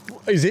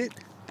 Is it?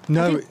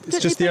 No, it's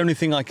just the only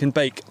thing I can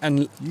bake.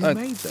 And You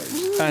made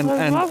those?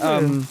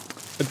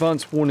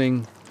 Advance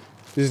warning,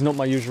 this is not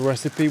my usual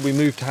recipe. We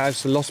moved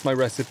house, I lost my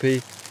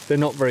recipe. They're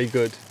not very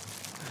good.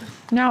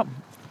 Now,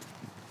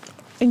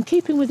 in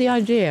keeping with the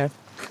idea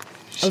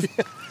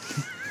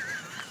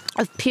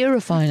of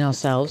purifying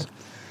ourselves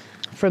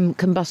from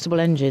combustible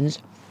engines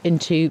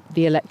into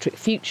the electric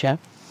future,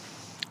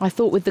 I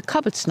thought with the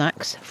cupboard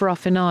snacks for our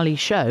finale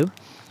show,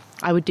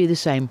 I would do the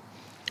same.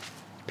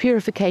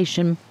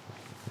 Purification,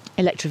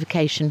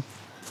 electrification,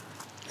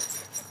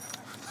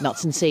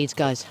 nuts and seeds,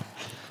 guys.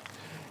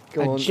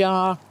 Go on.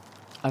 Jar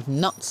of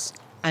nuts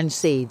and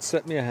seeds.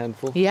 Set me a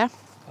handful. Yeah?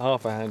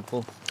 Half a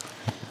handful.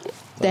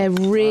 They're Have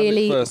it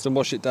really... first and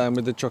wash it down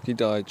with the chocky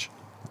dige.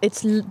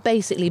 It's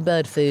basically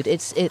bird food.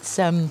 It's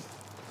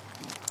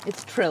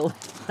trill.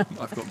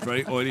 I've got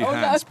very oily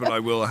hands, but I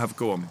will have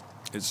go on.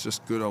 It's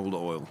just good old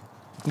oil.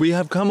 We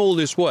have come all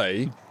this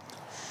way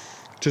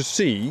to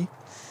see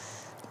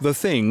the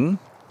thing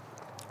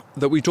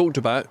that we talked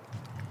about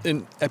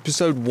in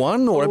episode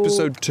 1 or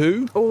episode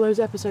 2. All those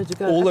episodes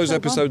ago. All those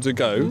episodes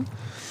ago.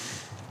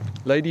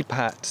 Lady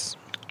Pat's.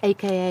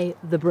 AKA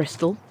the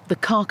Bristol, the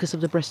carcass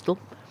of the Bristol.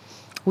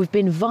 We've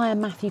been via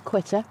Matthew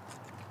Quitter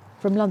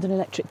from London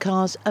Electric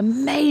Cars.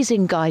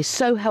 Amazing guy,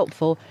 so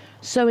helpful,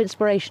 so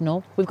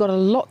inspirational. We've got a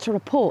lot to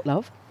report,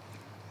 love.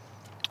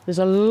 There's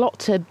a lot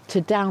to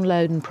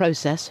download and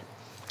process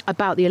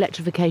about the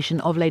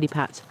electrification of Lady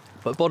Pat.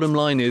 But bottom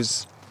line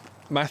is,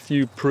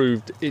 Matthew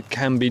proved it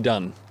can be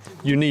done.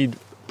 You need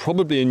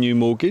probably a new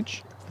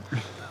mortgage.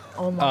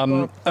 Oh my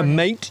God. A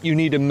mate, you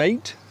need a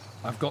mate.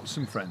 I've got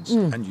some friends,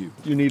 and you.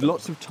 You need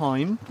lots of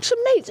time. Some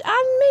mates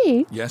and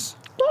me? Yes.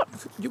 What?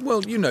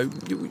 Well, you know... I'm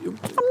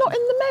not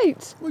in the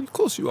mates. Well, of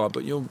course you are,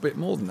 but you're a bit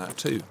more than that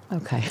too.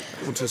 Okay.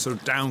 I want to sort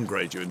of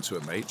downgrade you into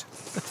a mate.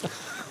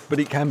 But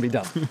it can be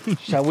done.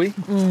 Shall we?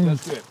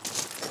 Let's do it.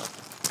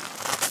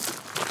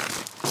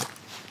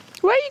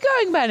 Where are you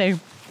going, Benny?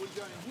 We're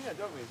going in here,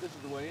 don't we? This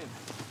is the way in.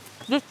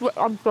 This way.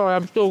 I'm sorry,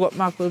 I've still got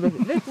mouthful of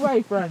it. This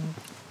way, friend.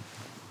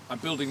 I'm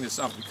building this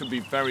up. It could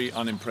be very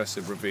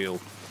unimpressive reveal.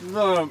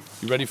 No.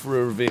 You ready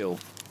for a reveal?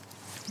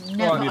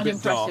 Never Might be a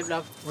bit unimpressive, dark.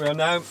 love. We are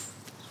now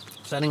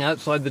standing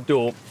outside the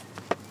door.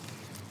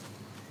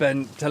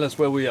 Ben, tell us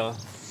where we are.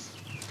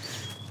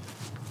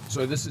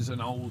 So this is an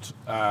old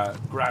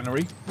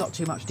granary. Not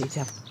too much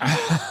detail.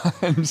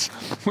 And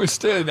we're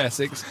still in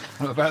Essex.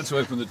 I'm about to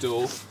open the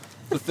door.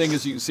 The thing,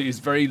 as you can see, is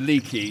very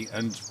leaky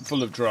and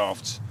full of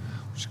drafts,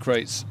 which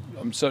creates...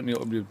 I'm certainly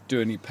not going to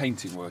do any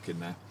painting work in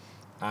there.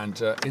 And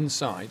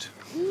inside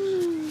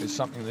is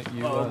something that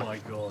you... my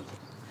God.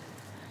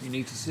 You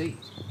need to see.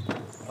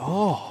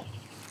 Oh.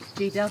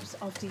 G-dubs,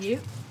 after you.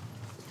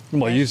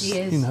 Well, There you've she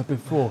is. seen her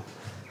before.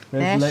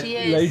 There There's she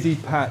is. Lady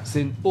Pat's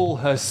in all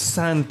her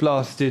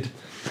sandblasted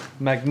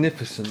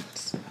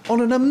magnificence.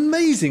 On an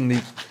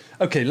amazingly...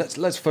 Okay,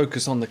 let's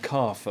focus on the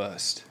car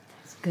first.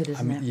 It's good,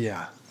 isn't it?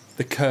 Yeah.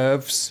 The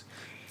curves,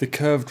 the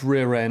curved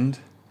rear end,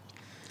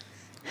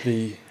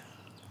 the...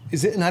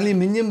 Is it an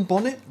aluminium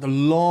bonnet? The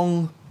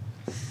long...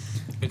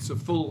 It's a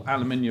full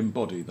aluminium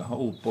body. The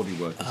whole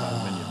bodywork is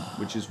aluminium,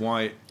 which is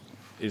why it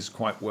is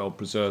quite well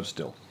preserved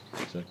still.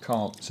 It's a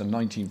car. It's a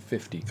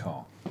 1950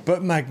 car.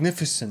 but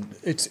magnificent.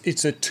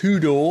 It's a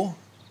two-door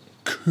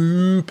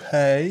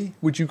coupe.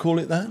 Would you call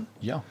it that?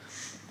 Yeah.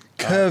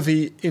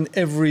 Curvy in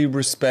every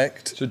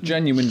respect. It's a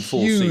genuine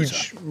four-seater.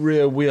 Huge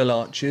rear wheel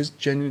arches,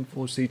 genuine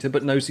four-seater,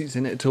 but no seats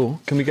in it at all.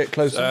 Can we get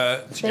closer?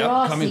 There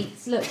are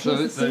seats. Look, So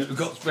here's the we've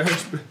got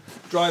various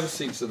driver's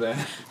seats are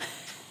there,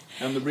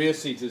 and the rear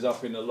seat is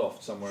up in a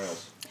loft somewhere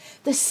else.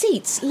 The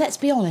seats, let's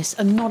be honest,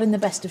 are not in the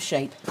best of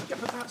shape. Yeah,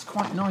 but that's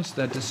quite nice.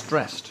 They're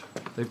distressed.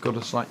 They've got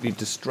a slightly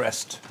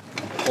distressed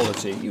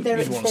quality. You'd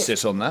want to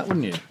sit on that,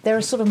 wouldn't you? They're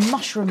a sort of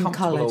mushroom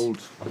coloured.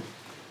 Old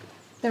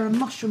They're a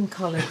mushroom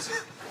coloured.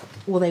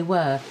 Well, they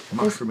were.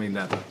 mushroomy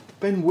leather.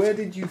 Ben, where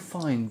did you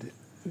find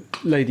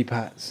Lady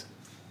Pat's?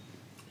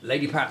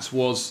 Lady Pat's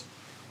was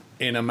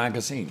in a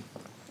magazine.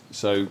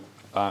 So,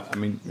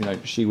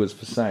 she was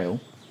for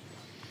sale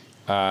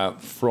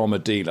from a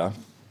dealer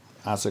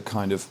as a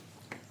kind of,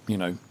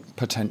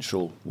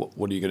 potential,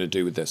 what are you going to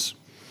do with this?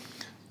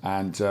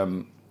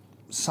 And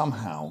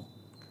somehow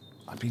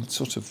I've been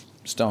sort of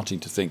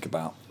starting to think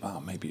about,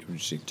 maybe it would be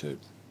interesting to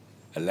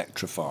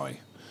electrify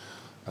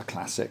a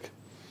classic.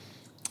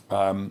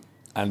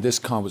 And this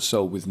car was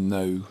sold with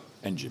no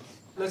engine.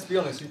 Let's be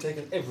honest, you've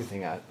taken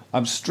everything out.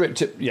 I've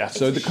stripped it. Yeah.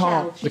 So the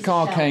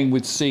car came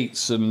with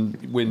seats and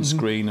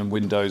windscreen and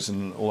windows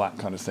and all that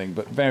kind of thing,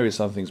 but various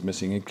other things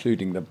missing,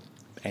 including the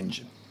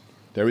engine.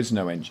 There is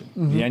no engine.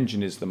 The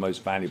engine is the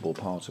most valuable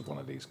part of one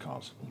of these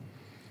cars.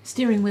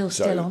 Steering wheel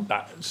still on.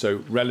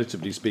 So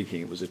relatively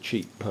speaking, it was a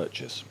cheap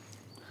purchase,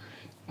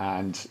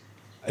 and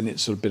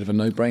it's sort of a bit of a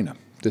no-brainer.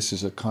 This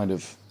is a kind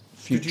of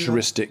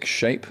futuristic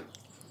shape.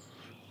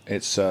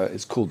 It's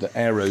called the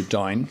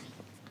Aerodyne.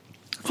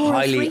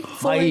 Highly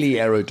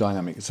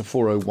aerodynamic. It's a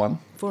 401.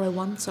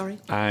 401, sorry.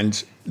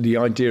 And the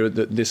idea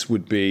that this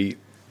would be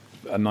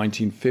a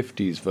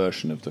 1950s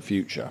version of the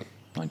future,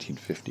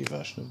 1950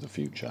 version of the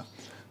future,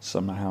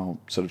 somehow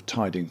sort of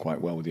tied in quite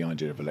well with the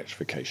idea of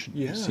electrification.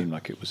 Yeah. It seemed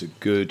like it was a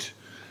good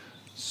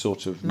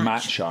sort of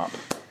match-up,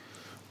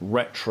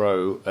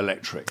 retro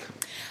electric.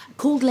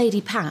 Called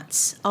Lady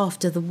Pat's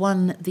after the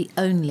one, the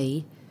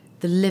only,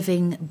 the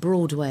living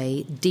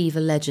Broadway diva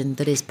legend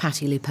that is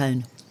Patti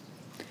LuPone,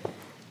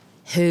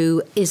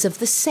 who is of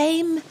the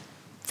same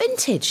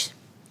vintage.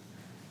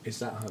 Is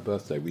that her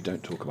birthday? We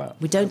don't talk about it.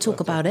 We don't talk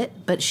about it,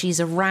 but she's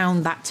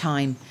around that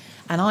time.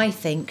 And I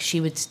think she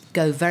would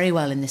go very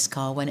well in this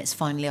car when it's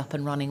finally up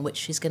and running,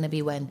 which is going to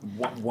be when?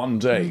 One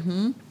day.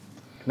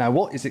 Now,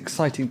 what is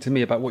exciting to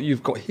me about what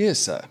you've got here,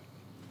 sir,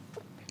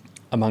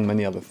 among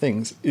many other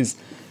things, is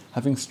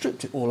having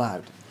stripped it all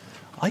out,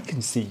 I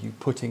can see you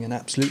putting an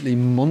absolutely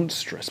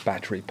monstrous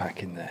battery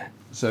pack in there.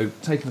 So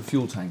taking the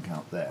fuel tank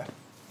out there.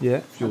 Yeah.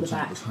 Fuel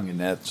tank was hung in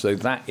there. So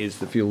that is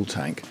the fuel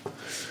tank.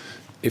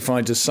 If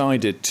I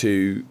decided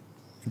to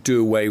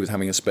do away with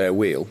having a spare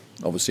wheel,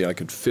 obviously I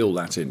could fill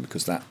that in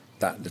because that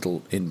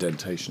little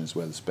indentation is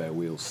where the spare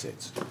wheel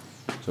sits.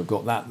 So I've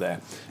got that there.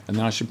 And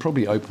then I should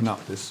probably open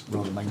up this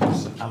rather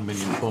magnificent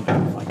aluminium body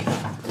if I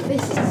can.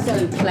 This is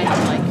so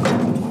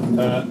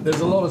plain-like.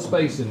 There's a lot of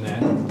space in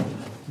there.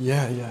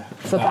 Yeah.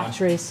 For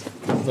batteries.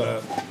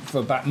 For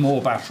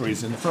more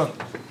batteries in the front.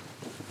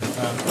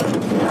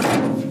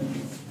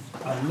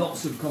 And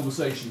lots of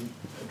conversation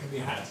can be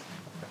had.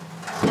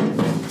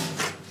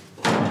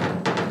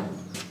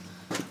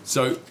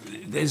 So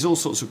there's all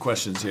sorts of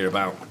questions here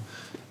about,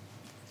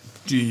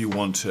 do you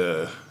want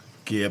a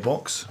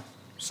gearbox?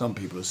 Some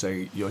people are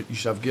saying you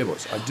should have a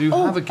gearbox. I do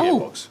have a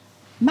gearbox.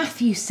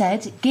 Matthew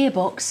said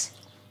gearbox,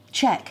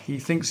 check. He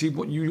thinks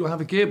you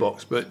have a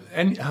gearbox, but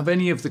have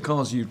any of the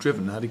cars you've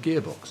driven had a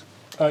gearbox?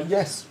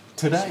 Yes,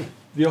 today.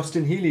 The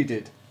Austin Healey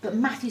did. But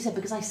Matthew said,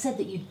 because I said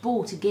that you'd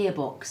bought a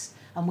gearbox,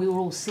 and we were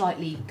all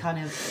slightly kind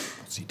of...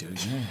 What's he doing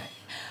there?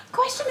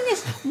 Questioning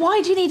this,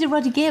 why do you need a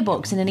ruddy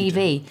gearbox in an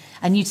EV?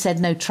 And you'd said,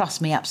 no, trust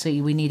me,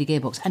 absolutely, we need a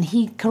gearbox. And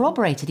he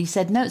corroborated. He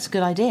said, no, it's a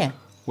good idea.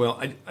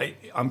 Well,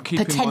 I'm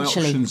keeping my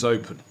options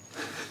open.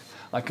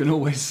 I can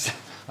always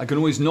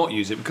not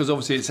use it because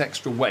obviously it's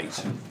extra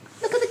weight.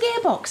 Look at the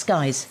gearbox,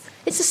 guys.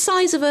 It's the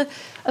size of a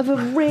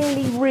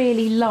really,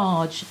 really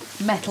large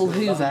metal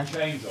Hoover.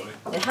 Change on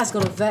it. It has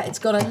got it's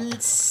got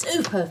a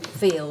super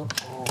feel.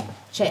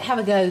 Check, have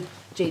a go,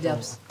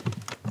 G-dubs.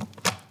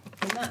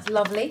 And that's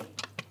lovely.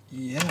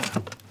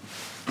 Yeah.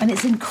 And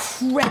it's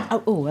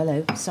incredible. Oh,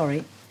 hello.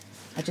 Sorry,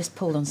 I just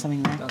pulled on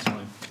something there. That's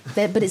fine.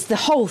 But it's the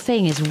whole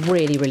thing is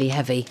really, really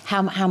heavy.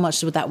 How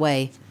much would that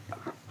weigh?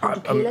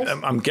 100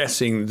 kilos? I'm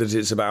guessing that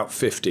it's about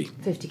 50.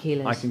 50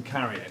 kilos. I can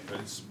carry it,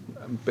 but it's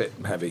a bit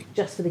heavy.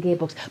 Just for the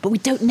gearbox. But we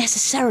don't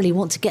necessarily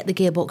want to get the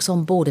gearbox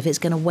on board if it's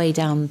going to weigh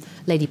down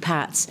Lady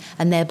Pat's,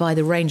 and thereby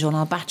the range on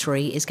our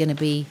battery is going to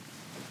be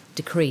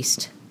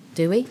decreased.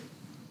 Do we?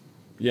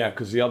 Yeah,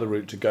 because the other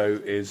route to go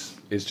is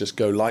just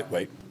go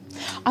lightweight.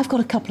 I've got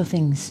a couple of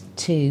things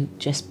to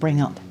just bring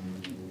up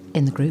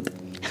in the group.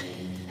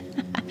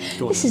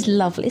 This is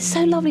lovely. It's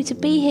so lovely to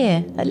be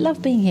here. I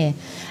love being here.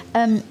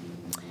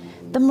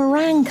 The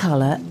meringue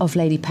colour of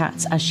Lady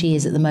Pat's as she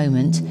is at the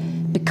moment,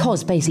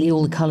 because basically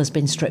all the colour's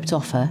been stripped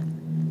off her,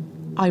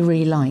 I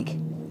really like.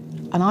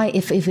 And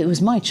if it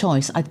was my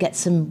choice, I'd get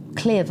some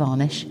clear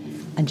varnish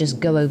and just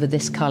go over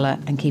this colour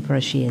and keep her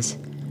as she is.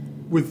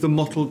 With the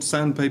mottled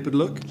sandpapered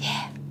look?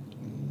 Yeah.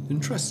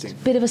 Interesting.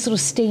 Bit of a sort of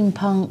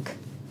steampunk.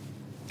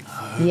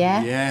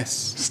 Yeah?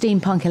 Yes.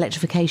 Steampunk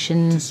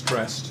electrification.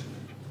 Distressed.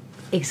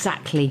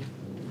 Exactly.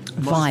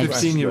 My Vibes.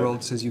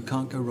 15-year-old says you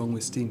can't go wrong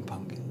with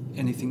steampunk.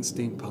 Anything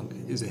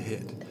steampunk is a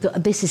hit.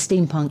 This is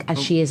steampunk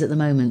as she is at the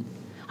moment.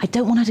 I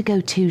don't want her to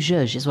go too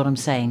zhuzh, is what I'm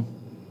saying.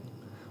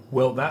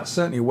 Well, that's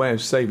certainly a way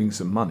of saving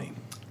some money.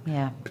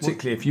 Yeah.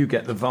 Particularly if you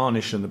get the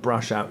varnish and the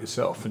brush out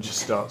yourself and just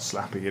start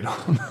slapping it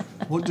on.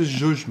 What does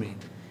zhuzh mean?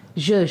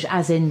 Zhuzh,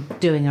 as in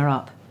doing her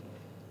up.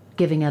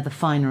 Giving her the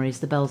fineries,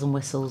 the bells and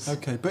whistles.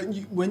 Okay, but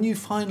when you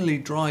finally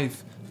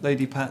drive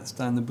Lady Pats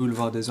down the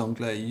Boulevard des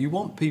Anglais, you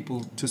want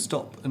people to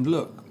stop and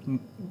look,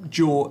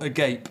 jaw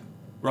agape,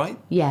 right?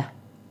 Yeah.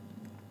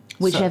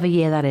 Whichever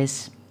year that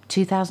is.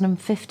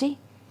 2050?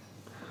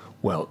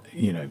 Well,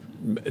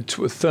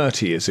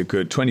 2030 is a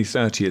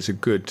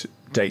good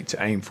date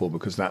to aim for,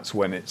 because that's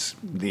when it's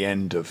the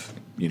end of,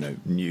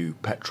 new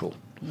petrol.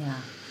 Yeah.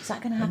 Is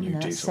that going to and happen? new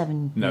That's diesel.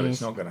 7 years. No, it's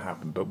not going to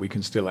happen, but we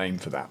can still aim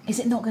for that. Is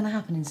it not going to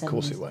happen in 7 years? Of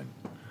course it won't.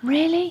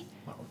 Really?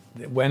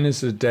 When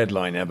has the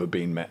deadline ever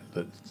been met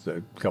that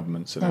the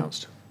government's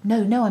announced?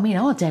 No, I mean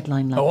our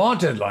deadline. Like. Oh, our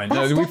deadline?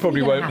 That's No, we definitely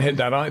probably gonna won't hit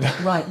that either.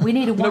 Right, we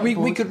need a whiteboard.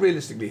 No, we could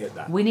realistically hit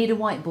that. We need a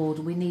whiteboard,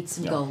 we need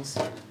some goals.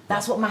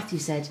 That's what Matthew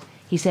said.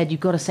 He said you've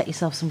got to set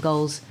yourself some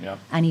goals,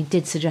 and he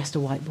did suggest a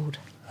whiteboard.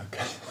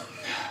 Okay.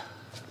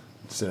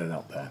 Set it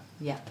up there.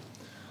 Yeah.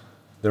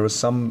 There are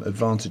some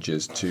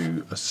advantages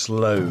to a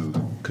slow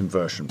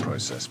conversion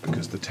process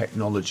because the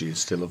technology is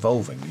still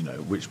evolving.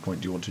 At which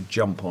point do you want to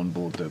jump on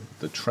board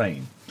the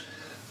train?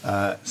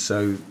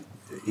 So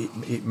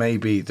it may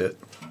be that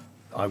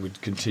I would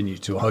continue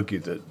to argue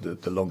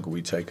that the longer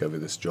we take over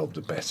this job,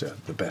 the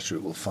better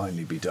it will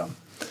finally be done.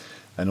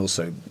 And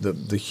also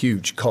the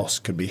huge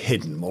cost can be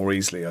hidden more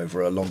easily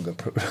over a longer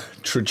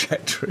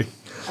trajectory.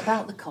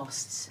 About the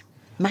costs,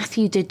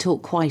 Matthew did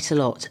talk quite a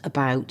lot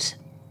about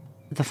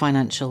the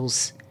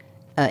financials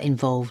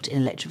involved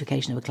in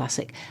electrification of a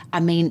classic.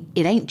 I mean,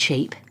 it ain't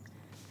cheap.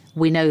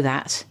 We know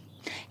that.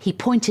 He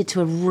pointed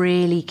to a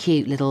really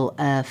cute little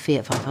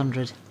Fiat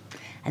 500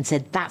 and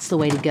said that's the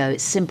way to go.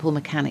 It's simple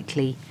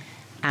mechanically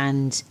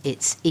and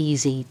it's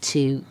easy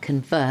to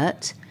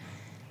convert.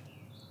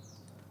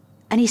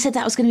 And he said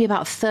that was going to be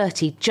about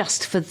 30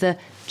 just for the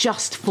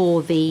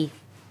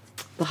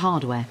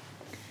hardware,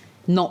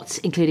 not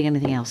including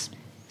anything else.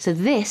 So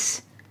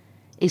this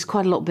is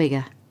quite a lot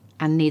bigger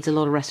and needs a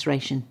lot of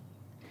restoration.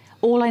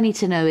 All I need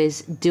to know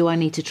is, do I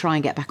need to try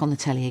and get back on the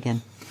telly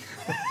again?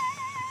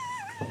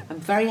 I'm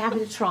very happy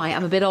to try.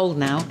 I'm a bit old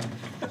now,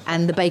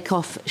 and the Bake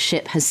Off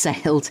ship has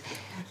sailed,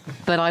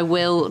 but I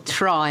will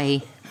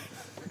try.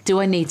 Do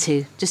I need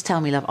to? Just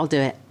tell me, love. I'll do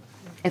it,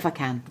 if I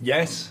can.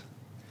 Yes.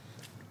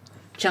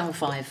 Channel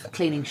 5,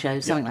 cleaning show,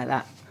 something like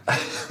that.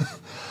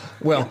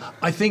 Well,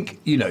 I think,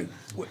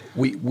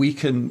 we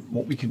can.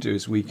 What we can do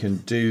is we can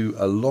do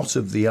a lot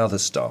of the other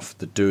stuff,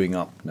 the doing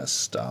upness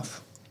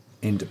stuff,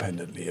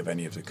 independently of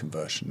any of the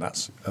conversion.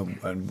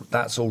 And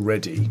that's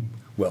already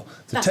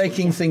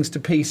taking things to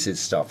pieces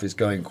stuff is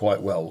going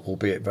quite well,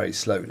 albeit very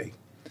slowly.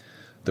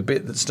 The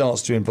bit that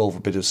starts to involve a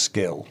bit of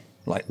skill,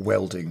 like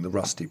welding the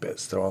rusty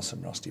bits, there are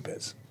some rusty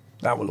bits.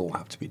 That will all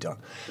have to be done.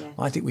 Yeah.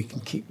 I think we can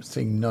keep the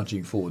thing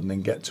nudging forward and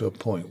then get to a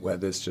point where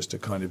there's just a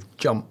kind of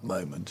jump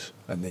moment,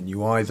 and then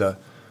you either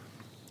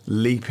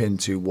leap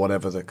into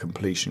whatever the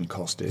completion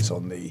cost is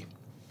on the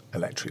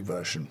electric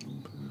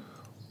version,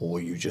 or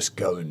you just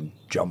go and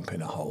jump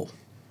in a hole.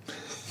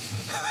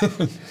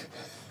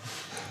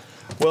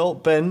 Well,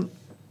 Ben,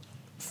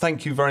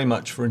 thank you very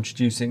much for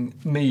introducing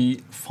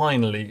me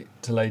finally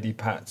to Lady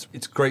Pat.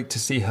 It's great to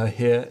see her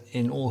here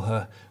in all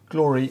her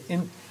glory.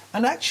 And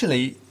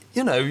actually,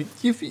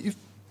 you've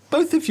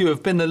both of you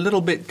have been a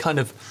little bit kind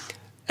of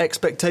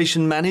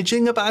expectation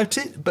managing about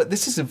it, but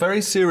this is a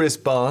very serious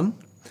barn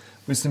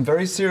with some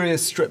very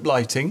serious strip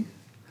lighting.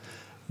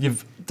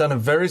 You've done a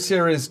very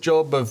serious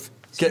job of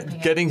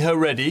getting her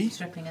ready.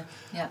 Stripping her,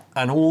 yeah.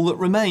 And all that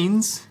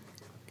remains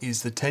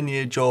is the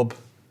 10-year job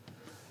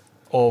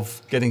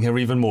of getting her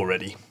even more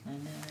ready. I know.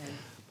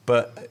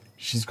 But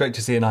she's great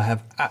to see, and I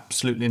have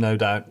absolutely no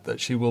doubt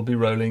that she will be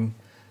rolling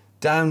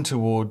down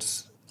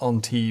towards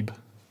Antibes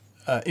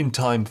in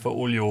time for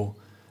all your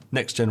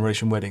next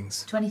generation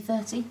weddings.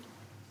 2030?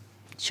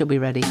 She'll be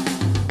ready.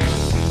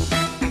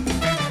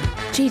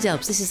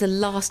 G-Dubs, this is the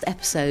last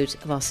episode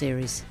of our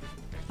series.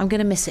 I'm going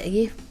to miss it, are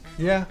you?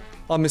 Yeah,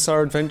 I'll miss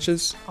our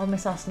adventures. I'll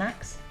miss our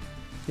snacks.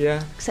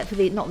 Yeah. Except for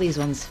not these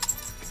ones.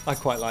 I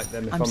quite like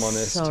them, if I'm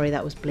honest. Sorry,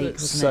 that was bleak,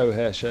 It's wasn't so it?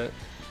 hair shirt.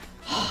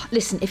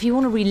 Listen, if you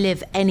want to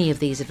relive any of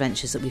these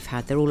adventures that we've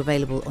had, they're all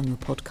available on your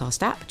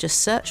podcast app.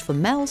 Just search for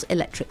Mel's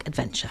Electric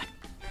Adventure.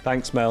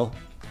 Thanks, Mel.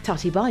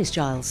 Tarty buys,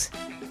 Giles.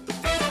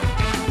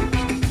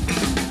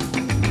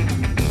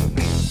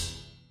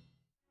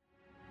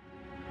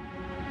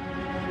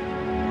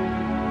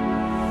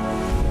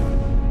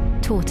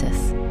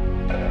 Tortoise.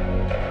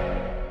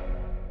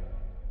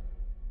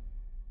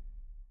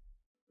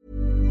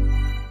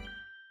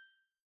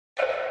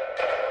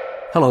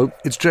 Hello,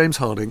 it's James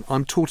Harding.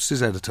 I'm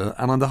Tortoise's editor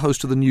and I'm the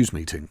host of The News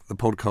Meeting, the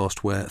podcast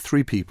where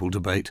three people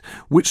debate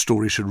which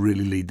story should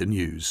really lead the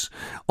news.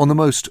 On the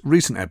most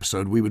recent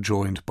episode, we were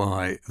joined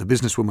by the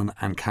businesswoman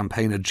and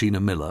campaigner Gina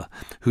Miller,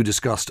 who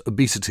discussed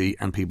obesity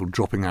and people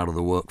dropping out of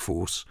the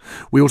workforce.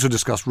 We also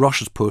discussed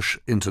Russia's push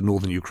into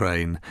northern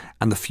Ukraine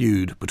and the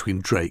feud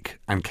between Drake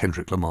and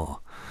Kendrick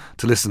Lamar.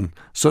 To listen,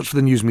 search for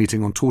The News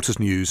Meeting on Tortoise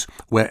News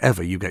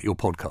wherever you get your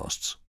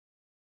podcasts.